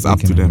can have it's up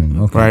to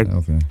them, okay, right?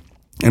 Okay.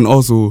 And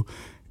also,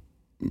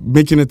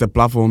 making it a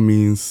platform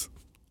means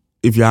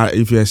if you're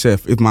a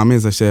chef, if Mami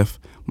is a chef,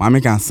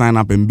 Mami can sign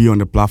up and be on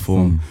the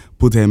platform,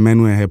 put her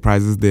menu and her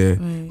prices there.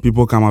 Right.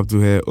 People come up to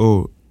her,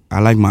 oh, I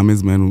like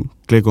Mami's menu.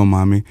 Click on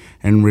Mami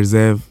and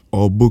reserve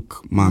or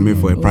book Mami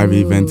for a private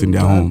event in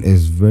their home.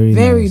 It's very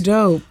nice.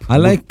 Dope. I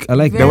like the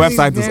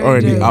website is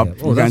already up.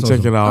 You can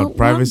check it out.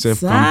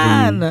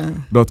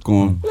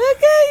 PrivateChefCompany.com.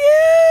 Look at you.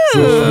 So,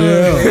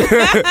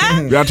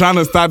 we are trying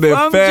to start the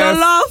From first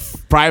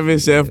Jollof.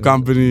 private chef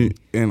company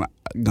in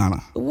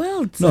Ghana.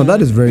 Well done. No,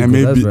 that is very and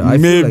good.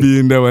 Maybe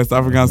in the West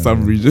African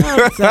sub-region.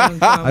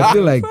 I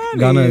feel like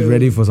Ghana is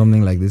ready for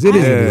something like this. It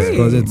is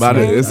because it's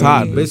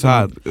hard. It's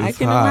hard. I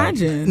can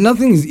imagine.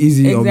 Nothing is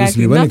easy,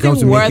 obviously, when it comes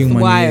to making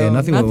money.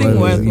 Nothing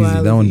worthwhile is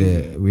easy down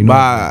there. We know.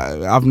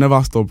 But I've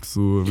never stopped.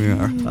 So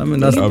I mean,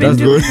 that's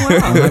good.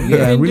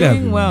 Yeah, I really have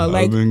been well.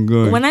 Like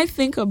when I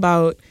think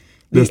about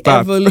the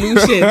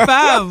evolution,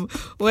 fam.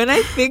 When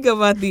I think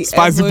about the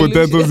spicy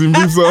potatoes in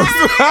beef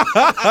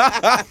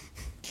sauce.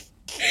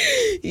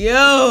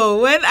 Yo,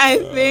 when I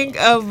think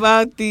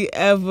about the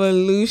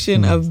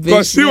evolution of business,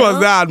 because she was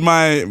there at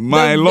my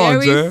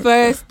launch.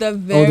 The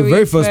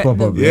very first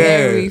pop-up.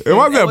 It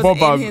wasn't a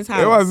pop-up.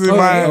 It was in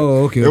my.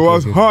 Okay. It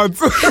was hot.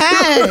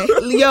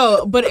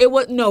 Yo, but it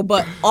was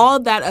but all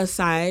that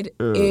aside,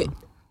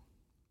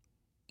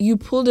 you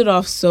pulled it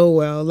off so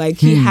well. Like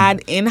he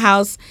had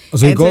in-house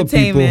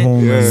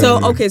entertainment.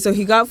 So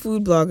he got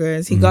food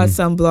bloggers, he got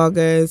some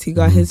bloggers, he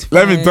got his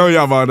friends. Let me tell you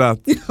about that.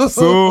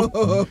 So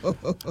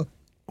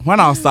when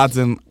I was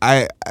starting,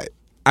 I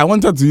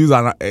wanted to use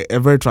a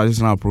very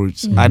traditional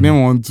approach. I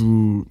didn't want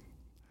to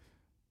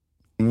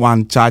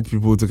charge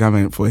people to come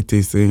in for a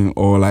tasting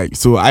or like.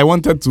 So I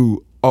wanted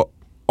to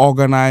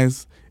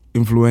organize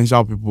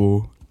influential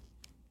people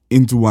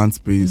into one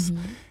space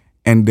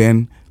and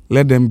then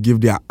let them give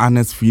their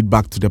honest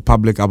feedback to the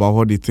public about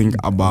what they think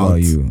about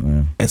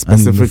a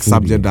specific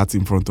subject that's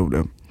in front of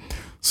them.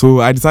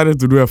 So I decided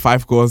to do a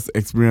 5-course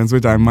experience,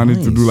 which I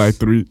managed to do like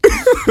 3.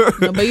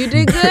 No, but you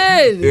did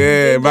good.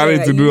 Yeah,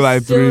 managed to do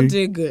like 3. You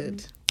did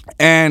good.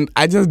 And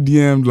I just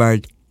DM'd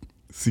like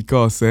Sika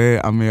or Say,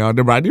 I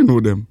didn't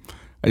know them.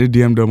 I just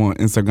DM'd them on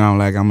Instagram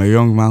like, I'm a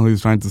young man who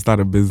is trying to start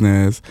a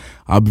business.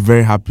 I'll be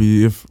very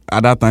happy if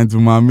at that time to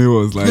Mami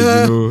was like,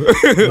 Right. So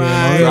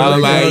I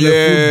was like,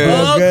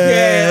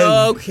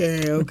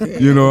 Okay.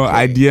 You know,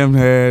 I DM'd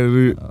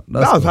her.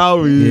 That's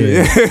how we.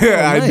 Yeah.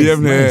 I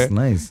DM'd her.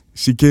 Nice.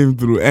 She came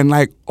through, and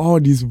like all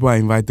these people I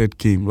invited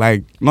came.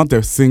 Like not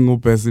a single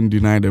person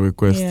denied the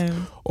request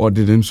or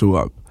didn't show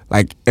up.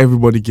 Like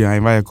everybody came. I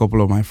invited a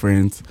couple of my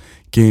friends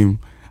came.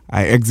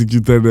 I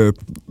executed the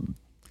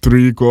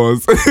 3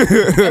 course.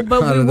 But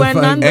we were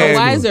none the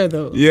wiser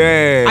though.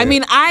 Yeah. I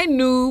mean, I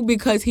knew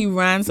because he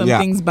ran some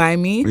things by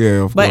me. Yeah,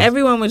 of course. But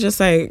everyone was just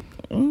like,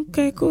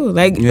 okay, cool.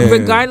 Like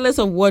regardless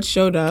of what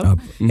showed up,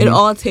 it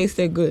all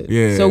tasted good.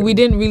 Yeah. So we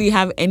didn't really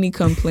have any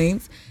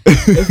complaints.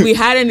 If we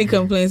had any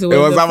complaints, it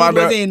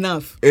wasn't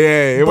enough.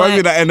 Yeah, it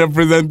wasn't that in the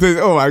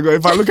presentation. Oh my god!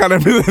 If I look at the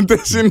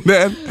presentation,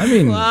 then I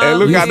mean,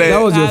 look at that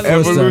was your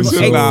first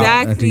evolution time.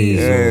 Exactly.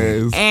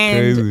 Yeah, it's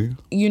crazy.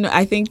 You know,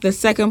 I think the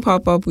second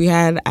pop-up we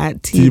had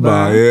at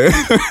T-Bar.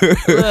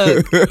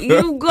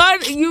 Look,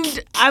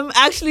 I'm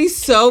actually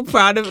so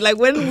proud of. Like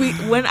when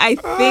I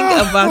think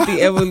about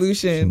the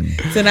evolution.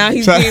 So now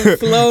he's being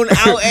flown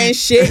out and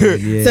shit to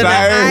the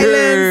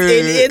islands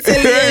in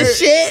Italy and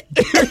shit.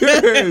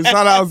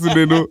 Shout out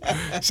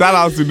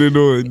to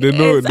Deno. They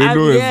know it's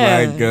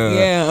like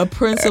a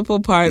principal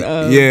part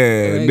of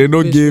they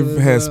don't give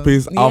her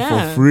space out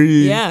for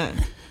free. Yeah.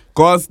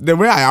 Cause the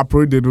way I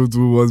approached Deno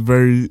too was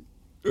very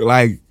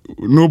like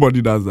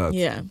nobody does that.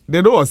 Yeah.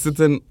 Deno was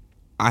sitting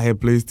at her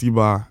place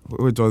T-Bar,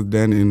 which was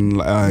then in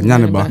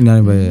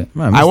Nyaniba.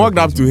 Man, I walked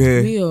up to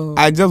her. Real.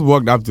 I just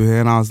walked up to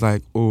her and I was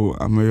like, "Oh,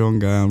 I'm a young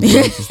guy. I'm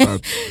trying to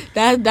start."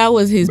 That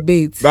was his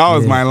bait. That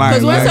was my line.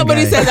 Because when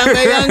somebody says I'm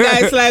a young guy,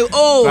 it's like,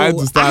 oh,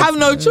 I have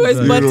no choice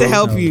but to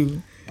help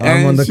you.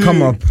 I'm on the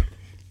come up.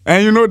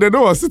 And you know, the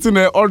door was sitting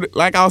there,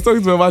 like I was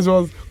talking to her, but she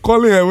was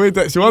calling her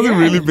waiter. She wasn't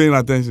really paying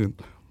attention,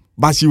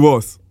 but she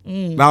was.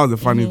 That was the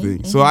funny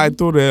thing. So I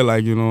told her,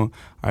 like, you know,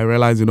 I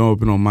realized you don't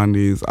open on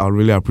Mondays. I'll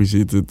really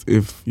appreciate it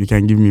if you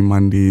can give me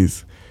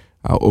Mondays.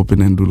 I'll open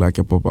and do like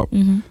a pop-up.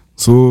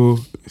 So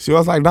she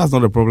was like, that's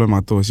not a problem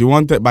at all. She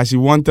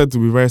wanted to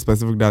be very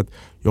specific that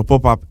your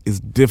pop-up is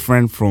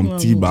different from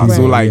T-Bar. Right.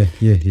 So like,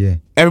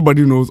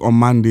 everybody knows on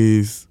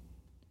Mondays,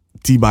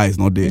 T-Bar is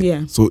not there.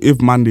 Yeah. So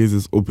if Mondays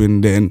is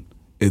open, then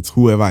it's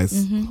whoever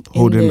is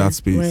holding that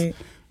space. Right.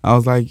 I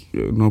was like,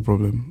 no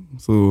problem.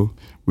 So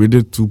we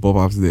did 2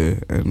 pop-ups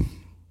there, and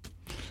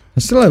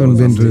still haven't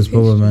been to this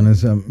pop-up, man.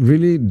 I'm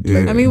really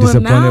disappointed with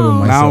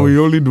myself. Now we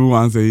only do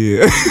once a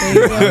year.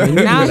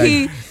 Now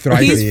he's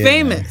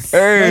famous.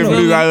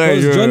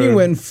 Hey, Johnny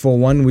went for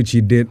one which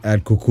he did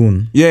at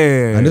Cocoon.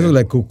 Yeah. And this was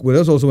like that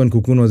was also when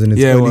Cocoon was in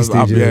its early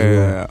stages as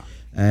well. Yeah.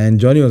 And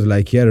Johnny was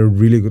like, he had a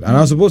really good. And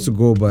I was supposed to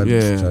go, but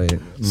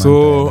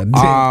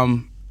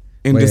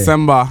in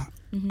December,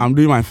 I'm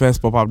doing my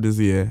first pop-up this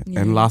year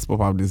and last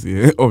pop-up this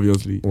year,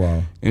 obviously.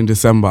 Wow. In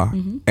December.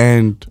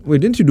 And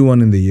wait, didn't you do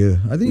one in the year?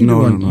 I think you did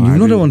one. You've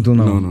not done one till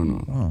now.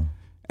 No. Wow.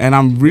 And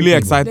I'm really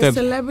excited. The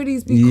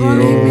celebrities be calling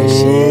me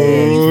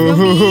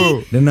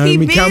shit. The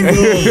Naomi Campbell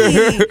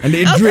and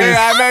the Idris. Hey,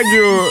 I beg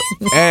you.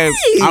 And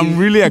I'm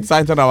really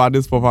excited about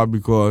this pop-up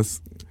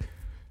because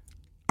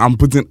I'm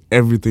putting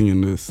everything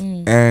in this.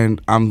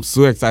 And I'm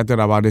so excited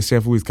about the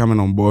chef who is coming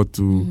on board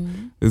to.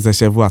 It's a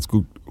chef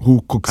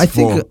who cooks I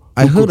think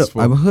I've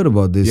heard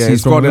about this. Yeah, He's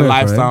it's called the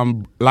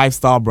America,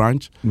 Lifestyle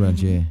Branch.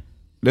 Yeah.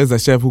 There's a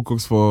chef who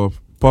cooks for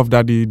Puff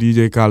Daddy,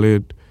 DJ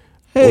Khaled,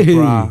 Hey.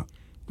 Oprah.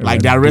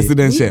 Like their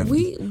resident chef.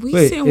 We Wait,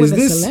 with is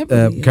this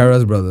celebrity.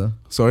 Kara's brother?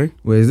 Sorry?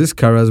 Wait, is this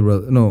Kara's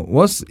brother? No,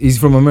 he's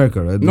from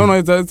America, right? No,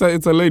 it's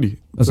a lady.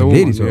 It's a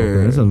lady. So yeah.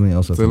 that's something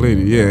else. It's a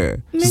lady, yeah.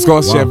 She's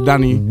called Chef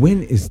Danny.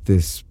 When is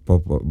this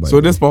pop-up? So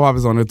this pop-up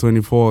is on the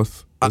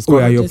 24th. It's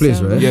at your place,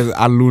 right? Yes,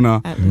 at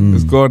Luna.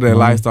 It's called the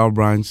Lifestyle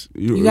Branch.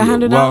 You got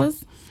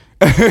 $100?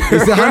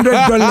 It's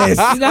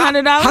 $100. You got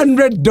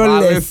 $100?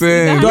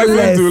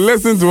 $100.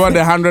 Listen to what the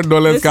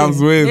 $100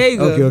 comes with. There you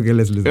go. Okay,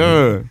 let's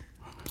listen.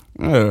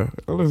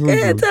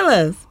 Yeah, tell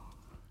us.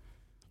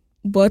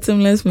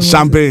 Bottomless mimosa.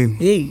 Champagne.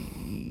 Hey,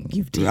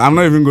 gift it. I'm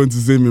not even going to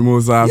say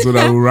mimosa so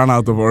that we'll run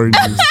out of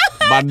oranges.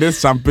 But this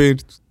champagne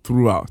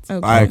throughout.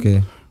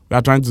 Okay. We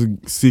are trying to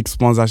seek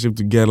sponsorship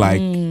to get like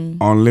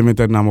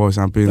unlimited number of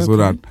champagne so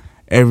that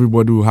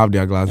everybody will have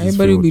their glasses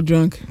Everybody will filled. be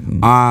drunk.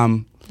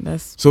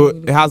 So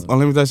it has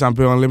unlimited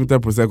champagne,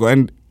 unlimited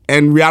prosecco,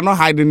 and we are not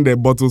hiding the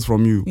bottles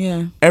from you.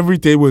 Yeah. Every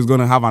table is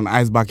gonna have an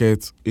ice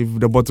bucket. If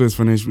the bottle is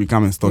finished, we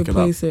come and stock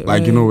Replace it up. it, Like,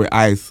 right. you know, with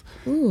ice.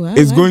 Ooh,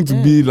 It's going to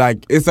be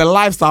like, it's a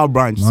lifestyle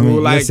branch. Mommy,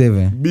 so like, let's save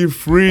it. be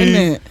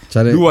free,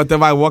 Charlie. do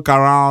whatever I walk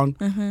around.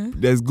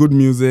 There's good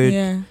music.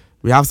 Yeah.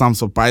 We have some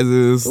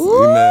surprises in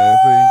the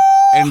thing.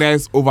 And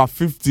there's over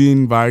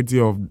 15 variety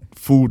of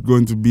food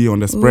going to be on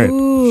the spread.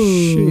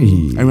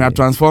 Ooh. And we are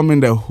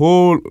transforming the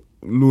whole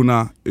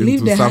Luna Leave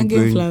into the something,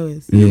 hanging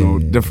flowers.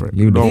 different.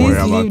 Leave Don't worry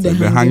Please about leave it. the The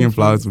hanging hanging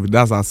flowers,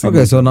 that's our signature.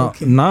 Okay,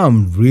 so now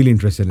I'm really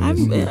interested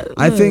in this.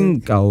 I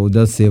think I'll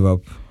just save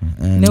up.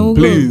 And Then we'll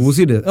Please. We'll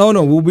see this. Oh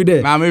no, we'll be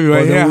there. Now maybe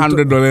when you hear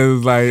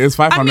 $100, like it's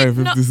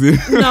 550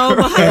 cents. No,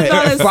 but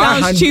 $100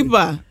 sounds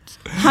cheaper.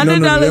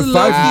 $100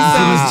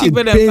 sounds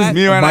cheaper than $5.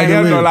 Me, when By I the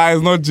hear way- dollar,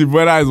 it's not cheap.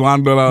 Whether it's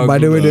 $1. By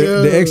the way,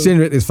 the exchange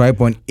rate is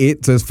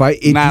 5.8, so it's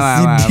 580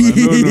 Nah.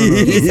 CD.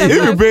 No.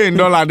 If you pay in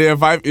dollar, they're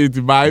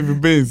 580. But if you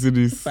pay in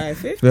cities,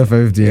 $550.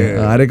 550.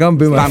 Yeah. They can't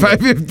pay my Standard.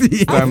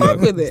 550. I fuck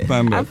with it.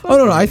 Standard.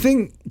 Oh no, I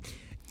think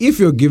if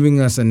you're giving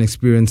us an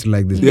experience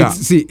like this, Yeah.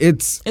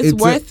 it's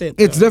worth it,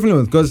 It's though. definitely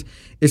worth because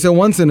it's a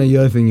once in a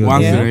year thing.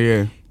 Once Yeah. in a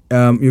year.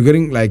 You're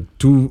getting like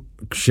two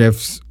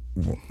chefs,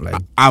 like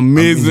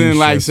Amazing.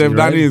 Like chefs, Chef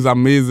right? Danny is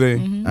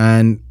amazing.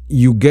 and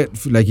you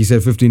get, like you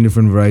said, 15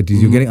 different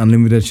varieties. You're getting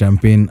unlimited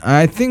champagne.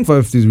 I think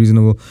 550 is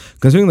reasonable,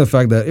 considering the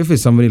fact that if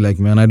it's somebody like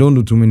me and I don't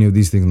do too many of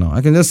these things now, I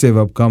can just save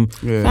up, come,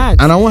 Yeah.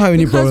 Facts. and I won't have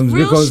any problems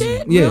real because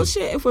shit, yeah, real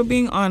shit, if we're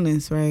being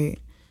honest, right?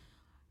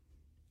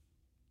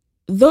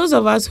 Those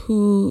of us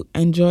who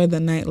enjoy the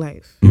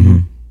nightlife,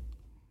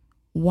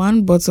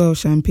 one bottle of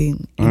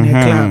champagne in a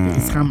club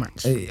is how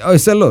much?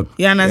 it's a lot.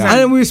 You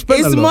understand? And we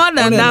spend It's a lot.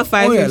 more than that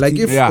Oh, yeah, like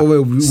if Yeah. over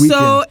a weekend.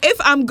 So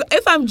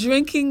if I'm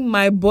drinking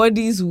my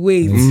body's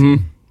weight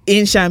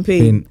in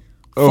champagne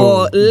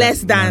Oh, for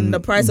less than the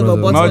price of a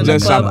brother. bottle Not in the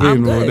just club, I'm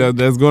champagne. good.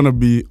 There's gonna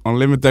be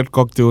unlimited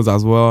cocktails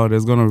as well.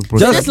 There's gonna be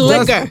Just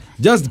liquor.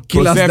 Just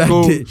kill us that day.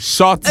 prosecco,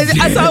 shots, So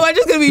we're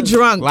just gonna be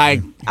drunk.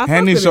 like I fuck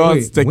Henny with it. shots, Wait, when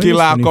is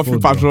tequila, 24th coffee, though?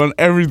 patron,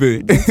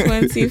 everything.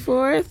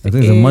 24th. I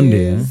think it's a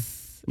Monday, eh?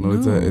 No,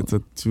 it's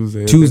a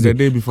Tuesday. Tuesday, the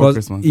day before 'Cause-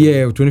 Christmas.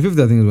 Yeah, 25th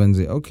I think is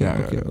Wednesday. Okay, Yeah,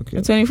 okay, yeah. okay.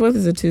 The 24th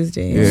is a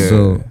Tuesday. Yeah.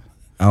 So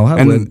I'll have.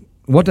 And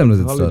what time does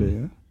it start? Holiday,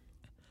 yeah?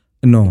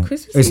 No,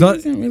 Christmas it's Eve not.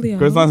 isn't really a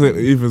Christmas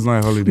holiday. Eve is not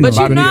a holiday. But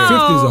No, you 25th is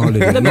a know,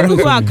 holiday. the people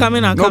who are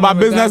coming are No, coming but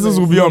businesses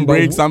will be on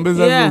break. Some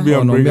businesses will be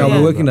Oh, on no, break. me, I'll be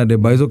Yeah. working at the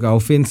bar. It's okay. I'll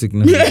feign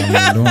sickness. Don't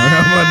worry about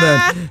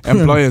that.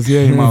 Employers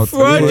hear him out.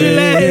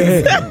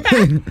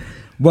 Fraudulent.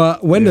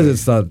 But when does it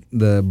start?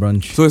 The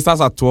brunch So it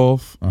starts at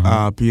 12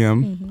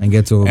 p.m. and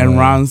gets over and by-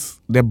 runs.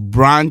 The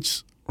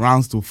branch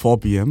runs to 4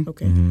 p.m.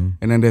 Okay. Mhm.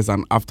 And then there's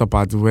an after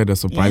party where the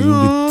surprise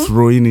will be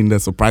throwing in the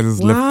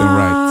surprises left and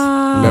right.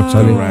 Left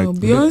Charlie. and right.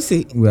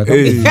 Beyonce. We are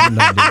Hey. coming jam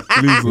that day.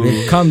 Please,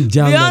 They come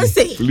jam that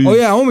day. Beyonce. please. Oh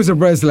yeah, I won't be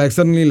surprised. Like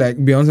suddenly, like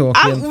Beyonce walk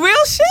in.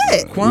 Real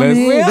shit.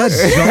 Kwame, Let's-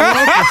 that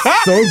jump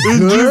is so In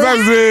good.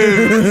 Jesus'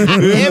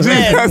 name. In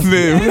Jesus'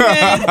 name.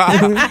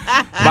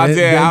 But Then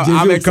yeah, Jay-Z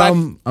I'm will excited.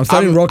 come. I'm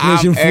starting Rock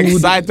Nation I'm food.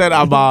 excited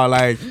about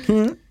like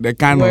the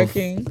kind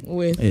working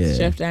with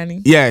Chef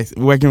Danny. Yes,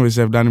 working with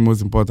Chef Danny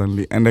most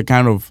importantly, and the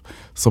kind of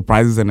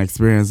surprises and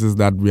experiences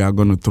that we are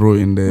going to throw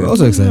in there. We're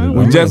also excited.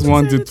 We just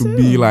want it to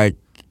be like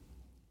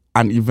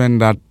an event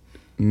that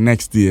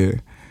next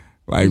year,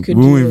 like we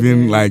won't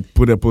even like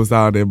put a poster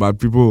out there, but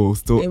people will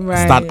still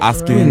start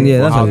asking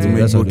how to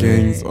make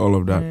bookings, all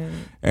of that.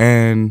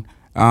 And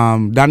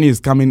Danny is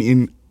coming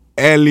in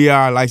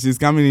earlier, like she's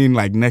coming in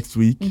like next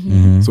week,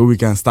 so we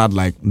can start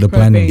like the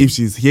planning. If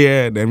she's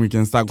here, then we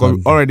can start. Cause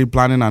already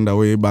planning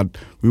underway, but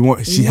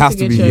she has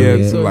to be here.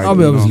 To, like,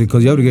 obviously,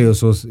 because you have to get your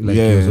sauce, like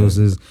your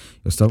sauces,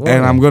 your stuff.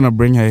 And I'm gonna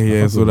bring her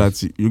here so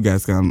that you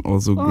guys can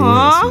also grow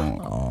her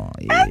small. Oh,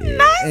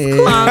 nice.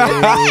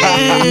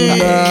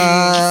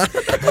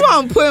 Come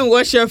on, putting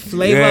what's your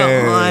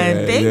flavor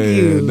on. Thank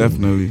you.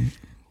 Definitely.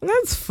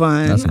 That's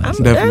fun. That's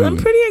nice. I'm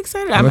pretty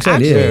excited. I'm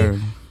actually,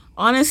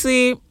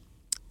 honestly,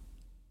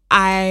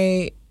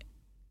 I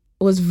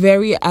was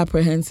very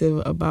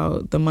apprehensive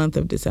about the month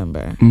of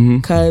December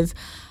because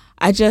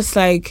I just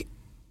like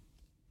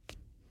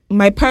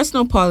my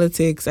personal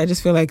politics. I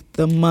just feel like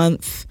the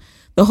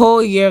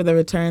whole year of the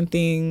return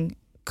thing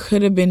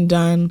could have been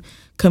done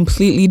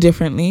completely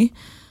differently.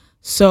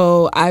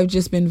 So I've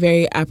just been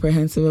very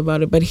apprehensive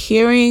about it. But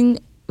hearing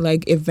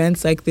like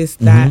events like this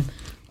that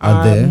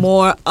are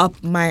more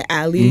up my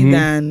alley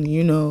than,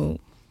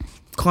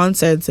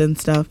 concerts and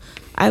stuff,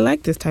 I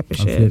like this type of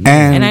shit.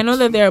 And I know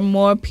that there are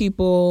more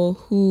people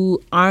who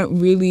aren't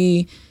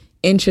really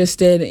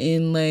interested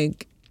in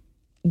like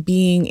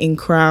being in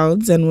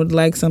crowds and would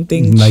like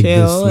something like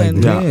chill this,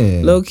 like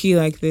and low key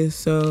like this.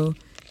 So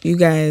you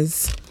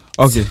guys,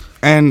 okay,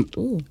 and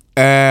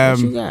what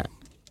you got?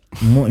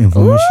 More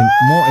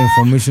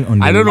information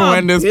on. I don't know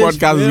when this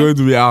podcast is going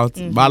to be out,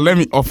 but let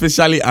me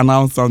officially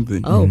announce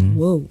something. Oh,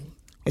 whoa!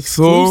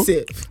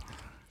 Exclusive. So,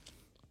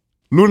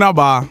 Luna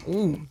Bar.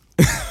 Ooh.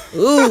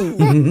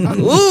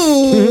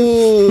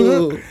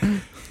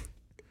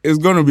 It's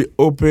going to be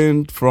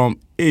open from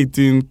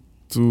 18th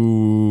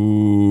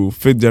to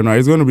 5th January.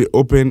 It's going to be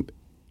open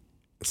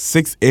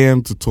 6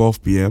 a.m. to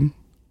 12 p.m.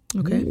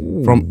 Okay.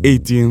 From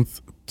 18th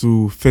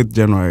to 5th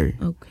January.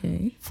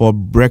 Okay. For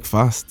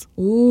breakfast.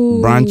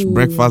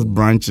 Breakfast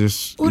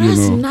brunches. Oh,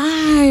 that's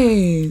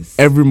nice.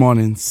 Every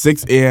morning,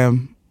 6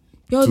 a.m.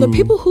 Yo, the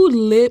people who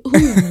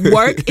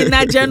work in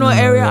that general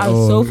area are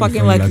so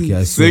fucking lucky.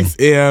 6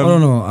 a.m. Oh,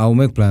 no, I'll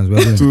make plans.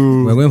 We're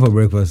going for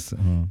breakfast.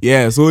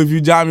 Yeah, so if you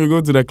jam, you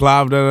go to the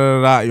club,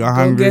 you're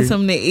hungry. Get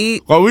something to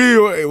eat. But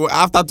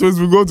after Twist,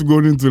 we go to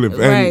Golden Tulip.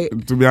 Right.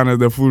 And to be honest,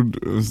 the food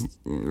is,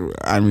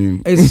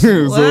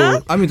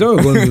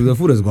 the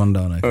food has gone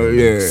down, I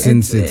think.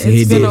 Since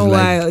it's been a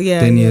while,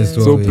 10 years,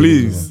 12 So years,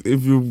 please,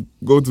 if you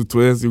go to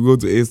Twist, you go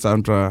to Ace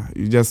Santra,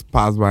 you just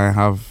pass by and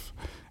have.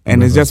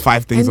 And it's just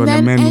 5 things on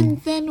the menu.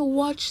 And then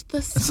watch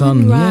the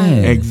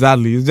sunrise.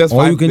 Exactly. It's just 5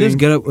 things. Or you can just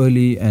get up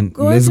early and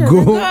let's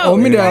go. Or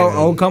maybe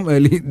I'll come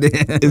early.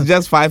 It's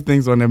just 5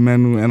 things on the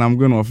menu, and I'm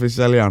going to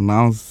officially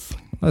announce.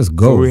 Let's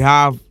go. So we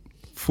have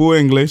full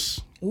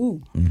English,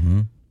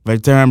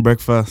 vegetarian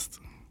breakfast.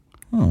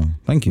 Oh,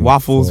 thank you.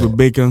 Waffles with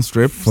bacon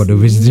strips. For the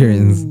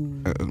vegetarians.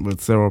 With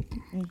syrup.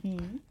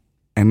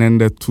 And then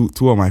the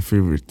two of my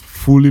favorite,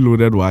 fully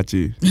loaded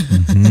wachi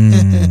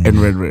and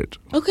red.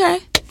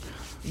 Okay.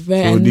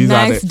 Very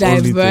nice,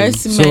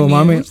 diverse menu. So,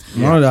 mommy,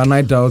 one of the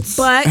night outs.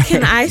 But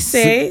can I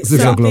say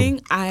something?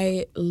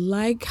 I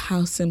like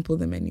how simple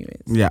the menu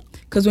is. Yeah.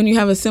 Because when you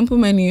have a simple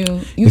menu,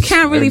 you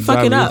can't really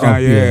fuck it up.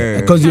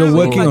 Because you're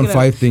working on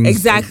 5 things.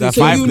 Exactly.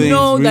 So you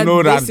know that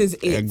this is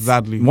it.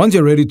 Exactly. Once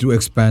you're ready to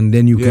expand,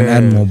 then you can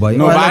add more.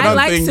 But I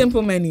like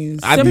simple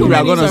menus. I think we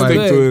are going to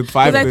stick to it.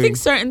 5 things. Because I think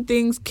certain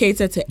things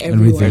cater to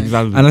everyone.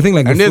 Exactly. And I think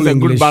and there's a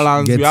good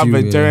balance. We have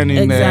vegetarian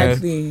in there.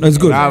 Exactly. It's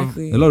good.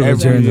 A lot of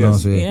vegetarians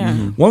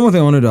also. One more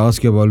thing I wanted to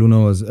ask you about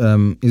Luna was,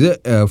 is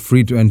it a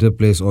free to enter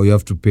place or you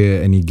have to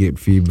pay any gate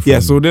fee before? Yeah,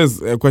 so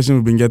there's a question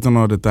we've been getting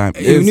all the time.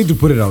 You need to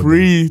put it out.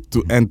 Free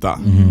to enter.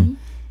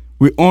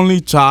 We only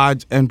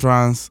charge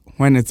entrance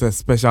when it's a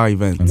special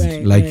event.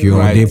 Like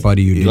your day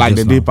party you did. Like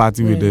the day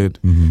party we did.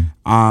 We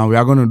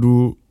are going to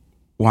do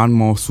one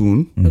more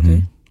soon,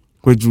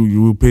 which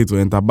you will pay to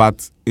enter.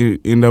 But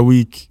in the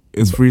week,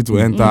 it's free to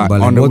enter.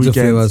 But on the what's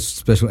weekend, the flavor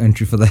special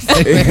entry for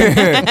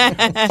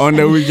that? on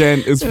the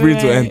weekend, it's free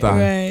to enter.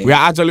 Right. We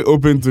are actually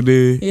open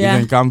today. You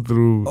can come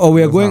through. Oh,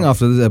 we are going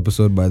after this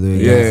episode, by the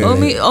way. Yeah.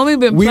 Only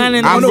been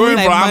planning. I'm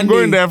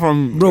going there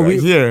from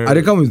here. I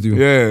did come with you.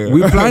 Yeah.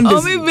 We planned this.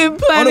 Only been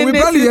planning we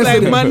planned this yesterday.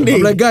 like Monday.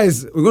 I'm like,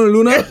 guys, we're going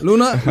to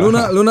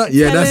Luna.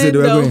 Yeah, that's it.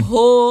 We're the going.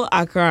 whole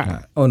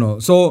Accra. Oh no.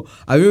 So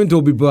I've even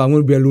told people I'm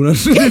going to be a Luna in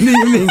the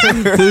evening,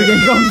 so you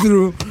can come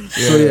through.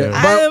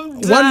 Yeah. So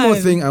But one more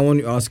thing I want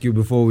to ask you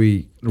before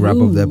we wrap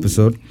up the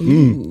episode.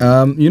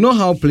 You know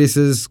how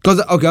places, because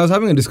I was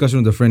having a discussion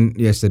with a friend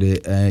yesterday.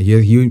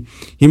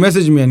 He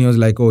messaged me and he was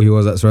like, oh, he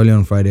was at Australia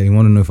on Friday. He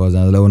wanted to know if I was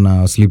there. I was like, oh, no,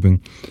 I was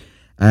sleeping.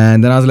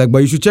 And then I was like, but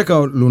you should check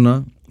out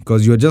Luna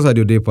because you had just had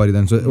your day party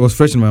then, so it was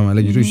fresh in my mind.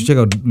 Like, you should check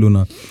out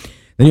Luna.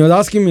 Then he was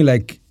asking me,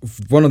 like,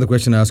 one of the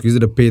questions I asked you, is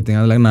it a paid thing?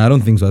 I was like, no, I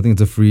don't think so. I think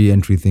it's a free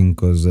entry thing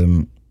because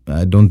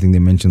I don't think they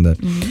mentioned that.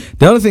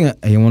 The other thing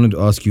I wanted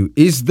to ask you,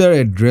 is there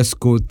a dress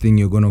code thing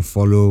you're going to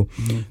follow?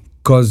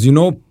 Because,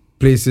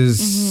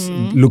 places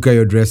look at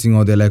your dressing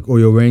or they're like, oh,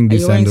 you're wearing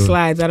this. You're wearing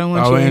slides. I don't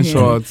want you wearing in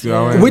shorts.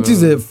 Which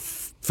is a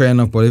fair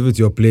enough, but if it's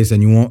your place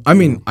and you want,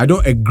 I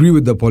don't agree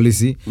with the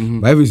policy,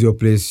 but if it's your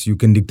place, you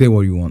can dictate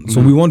what you want.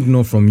 So we want to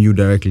know from you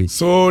directly.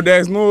 So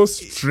there's no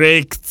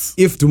strict.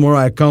 If tomorrow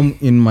I come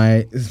in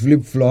my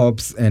flip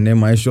flops and then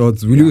my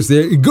shorts, will you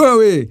say go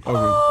away?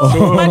 Okay.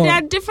 But there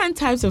are different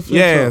types of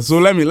flip flops. So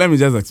let me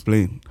just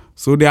explain.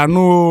 So there are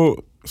no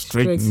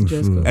strict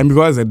dress code. and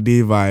because it's a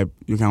day vibe,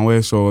 you can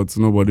wear shorts.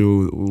 Nobody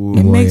will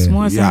It makes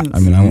more sense.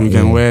 You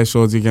can wear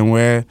shorts. You can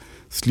wear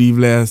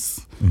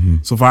sleeveless.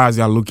 So far as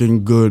you're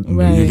looking good,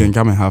 you can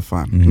come and have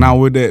fun. Now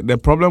with the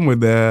problem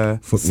with the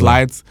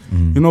slides,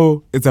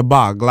 it's a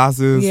bar.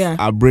 Glasses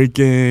are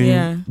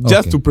breaking.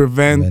 Just to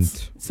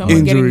prevent someone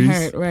injuries,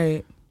 getting hurt,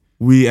 right?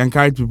 We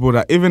encourage people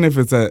that even if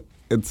it's a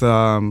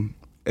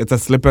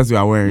slippers you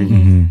are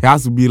wearing, it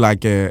has to be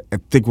like a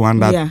thick one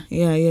that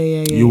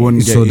you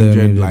won't get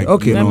injured. Like,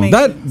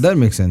 that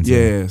makes sense.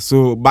 Yeah.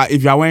 So, but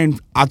if you are wearing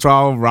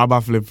actual rubber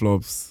flip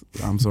flops,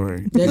 I'm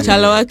sorry. The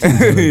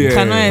Chalawati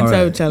cannot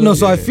enter with Chalawati. No,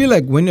 so I feel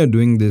like when you're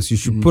doing this, you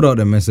should put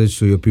out a message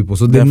to your people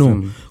so they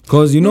know.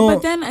 Because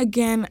but then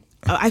again,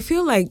 I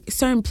feel like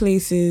certain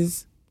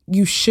places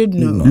you should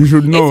know. You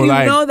should know. If you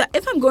like, know that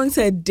if I'm going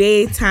to a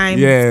daytime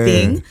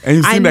thing, and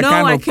you see I the know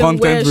kind I of can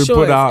content wear we shorts.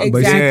 put out.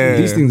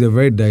 Exactly. these things are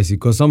very dicey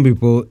because some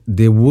people,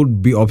 they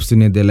would be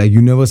obstinate. They're like,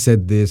 you never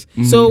said this.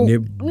 So,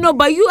 no,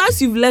 but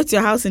you've left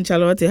your house in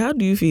Chalawati, how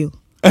do you feel?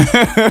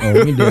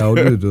 Maybe I'll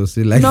do it.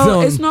 See, like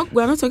no, it's not.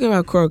 We're not talking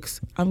about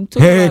Crocs. I'm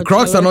talking about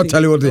Crocs are not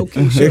Chalawati.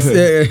 Okay,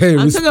 sure.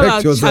 I'm talking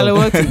about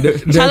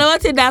Chalawati.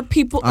 Chalawati that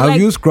people. I've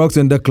used Crocs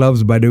in the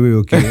clubs, by the way.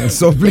 Okay,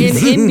 so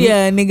please. In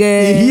India,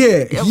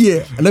 nigga.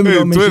 Yeah. Let me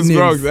not mention names.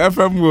 Crocs.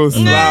 FM will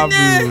slap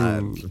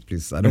you.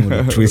 Please, I don't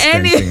want to twist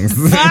things.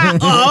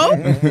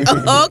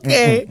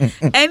 Okay.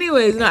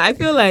 Anyways, no, I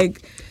feel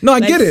like. No, I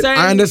get it.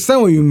 I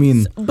understand what you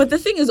mean. But the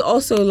thing is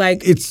also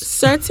like it's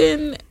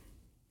certain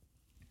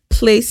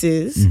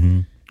places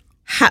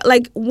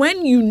like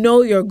when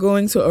you're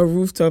going to a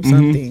rooftop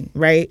something,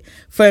 right?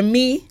 For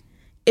me,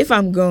 if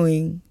I'm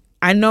going,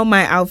 I know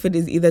my outfit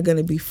is either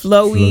gonna be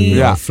flowy,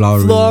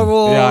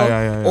 floral,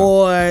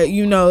 or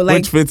like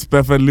which fits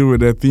perfectly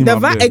with the theme.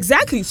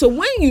 Exactly. So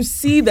when you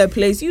see the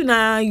place,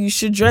 you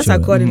should dress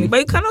accordingly.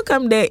 But you cannot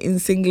come there in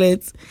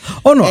singlets.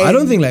 Oh no, I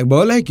don't think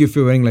but if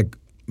you're wearing like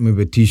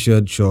maybe a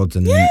t-shirt, shorts,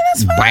 and then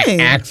that's fine.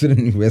 By accident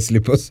you wear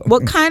slippers.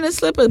 What kind of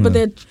slippers? But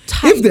they're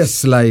types. If they're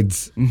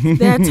slides,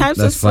 there are types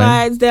of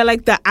slides. They're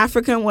like the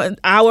African one,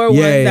 ones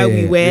that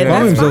we wear.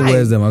 That's fine.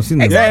 Wears them. I've seen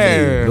them.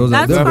 Exactly.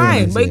 That's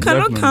fine. But you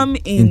cannot come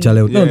in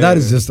Chalawati. No, that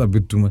is just a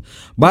bit too much.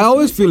 But I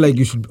always feel like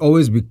you should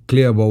always be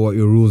clear about what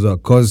your rules are,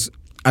 because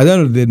at the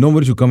end of the day,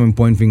 nobody should come and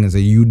point fingers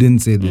and say you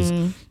didn't say this.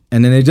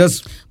 And then it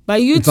just.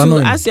 But you too,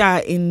 as you are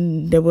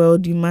in the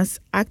world, you must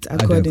act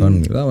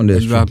accordingly. That one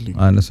is exactly.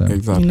 True. I understand.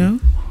 Exactly.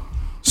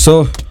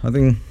 So I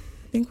think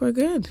we're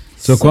good.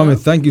 So Kwame,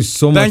 thank you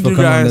so much for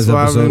coming on this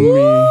episode.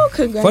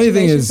 Congratulations Funny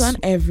thing is, on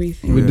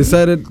everything. We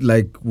decided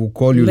we'll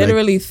call you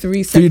literally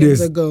 3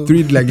 seconds ago.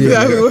 We were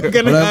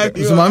gonna have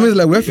you. So Mommy's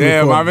like, where should we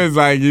call? Mommy's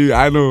like,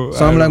 I know.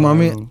 So I'm like,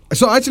 Mommy.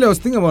 So actually, I was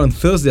thinking about on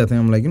Thursday. I think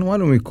I'm like, why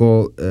don't we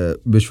call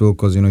Bishwal,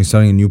 because he's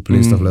starting a new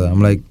place, stuff like that.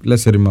 I'm like,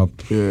 let's set him up.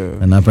 Yeah.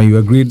 And you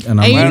agreed,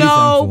 and I'm really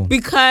thankful.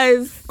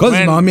 because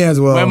it's Mommy as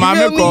well. When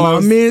Mommy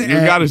calls, you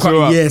gotta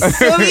show up. Yes.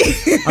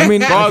 I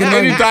mean, because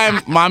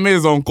anytime Mommy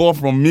is on call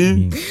from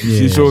me,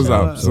 she shows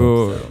up.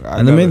 So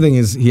and the main thing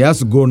is, he has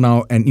to go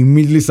now and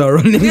immediately start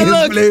running his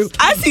place.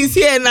 As he's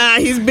here now,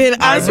 he's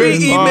been answering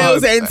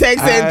emails and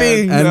texts and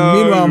things. And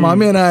meanwhile,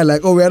 Mommy and I are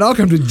like, we are now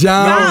come to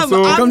jam.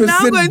 So come to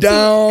sit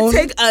down. To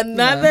take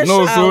another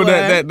shower. So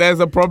there's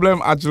a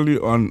problem actually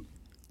on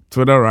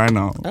Twitter right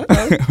now,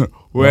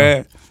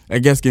 where a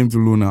guest came to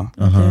Luna,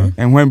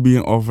 and when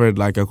being offered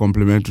like a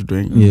complimentary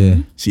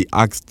drink, she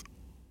asked,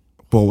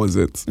 what was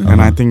it?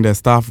 And I think the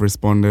staff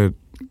responded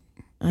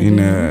in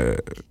a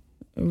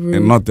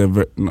rude.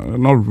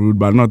 Not rude,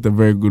 but not a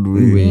very good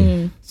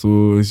way.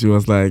 So she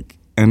was like,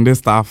 and this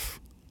staff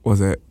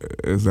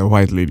is a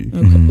white lady.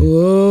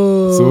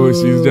 So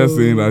she's just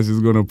saying that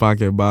she's gonna pack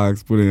her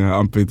bags, put it in her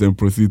armpit, and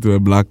proceed to a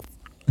black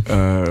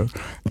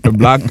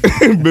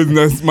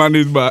business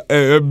managed by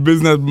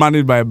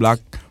a black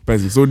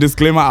person. So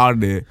disclaimer out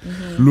there,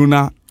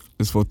 Luna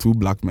is for 2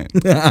 black men.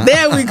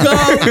 There we go.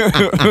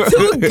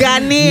 2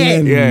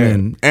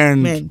 Ghanaian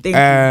men.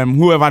 And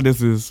whoever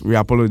this is, we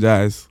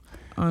apologize.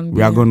 I'm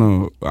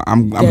gonna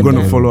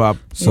follow up.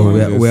 So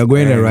we are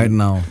going there right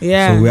now.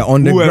 Yeah. So we are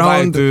on the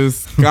ground. Whoever it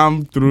is,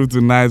 come through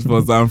tonight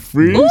for some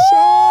free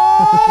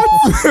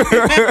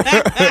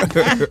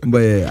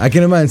But I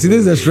can imagine. See, this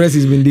is the stress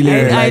he's been dealing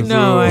with. I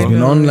know. He's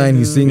been online.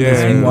 He's seeing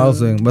this while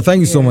saying. But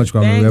thank you so much,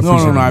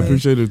 Kwame. I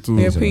appreciate it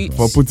too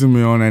for putting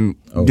me on and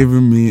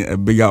giving me a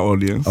bigger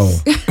audience.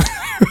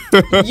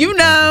 You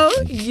know.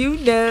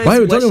 Why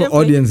we're talking about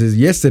audiences?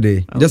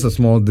 Yesterday, just a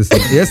small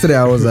distance. Yesterday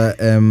I was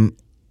at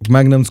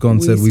Magnum's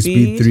concert. We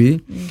Speed 3.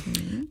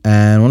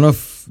 And one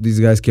of these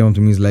guys came up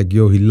to me. He's like,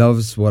 "Yo, he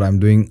loves what I'm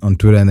doing on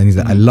Twitter." And then he's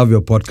like, "I love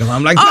your podcast."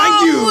 I'm like,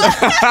 "Thank you,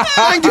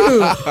 thank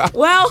you."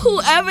 Well,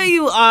 whoever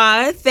you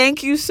are,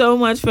 thank you so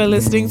much for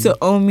listening to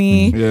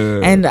Omi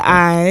and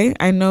I.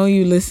 I know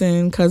you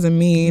listen because of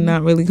me,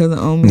 not really because of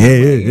Omi.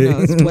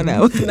 It's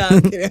whatever. No,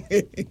 I'm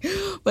kidding.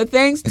 But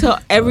thanks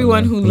to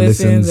everyone who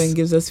listens and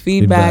gives us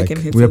feedback and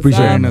hits we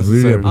appreciate us up.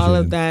 Really appreciate all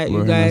of that.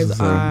 You guys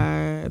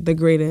are the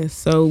greatest.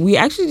 So we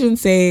actually didn't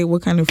say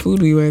what kind of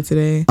food we were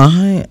today.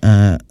 I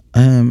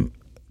am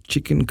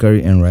chicken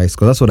curry and rice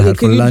because that's what I had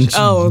for lunch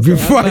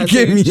before I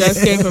came here.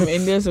 Just came from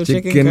India, so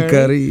chicken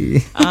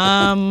curry.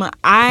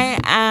 I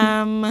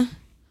am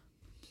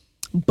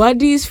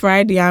Buddy's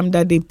fried yam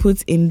that they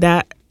put in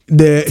that.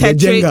 The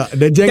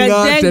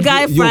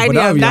Jenga fried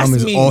yam. That's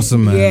is me.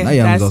 Awesome, man. Yeah, that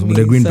yam is awesome with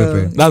the green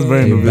pepper. That's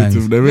very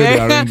innovative. The way they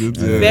arrange it.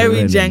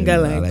 Very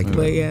Jenga-like.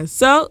 But yeah.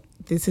 So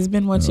this has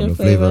been What's Your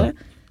Flavor?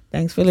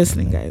 Thanks for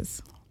listening,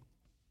 guys.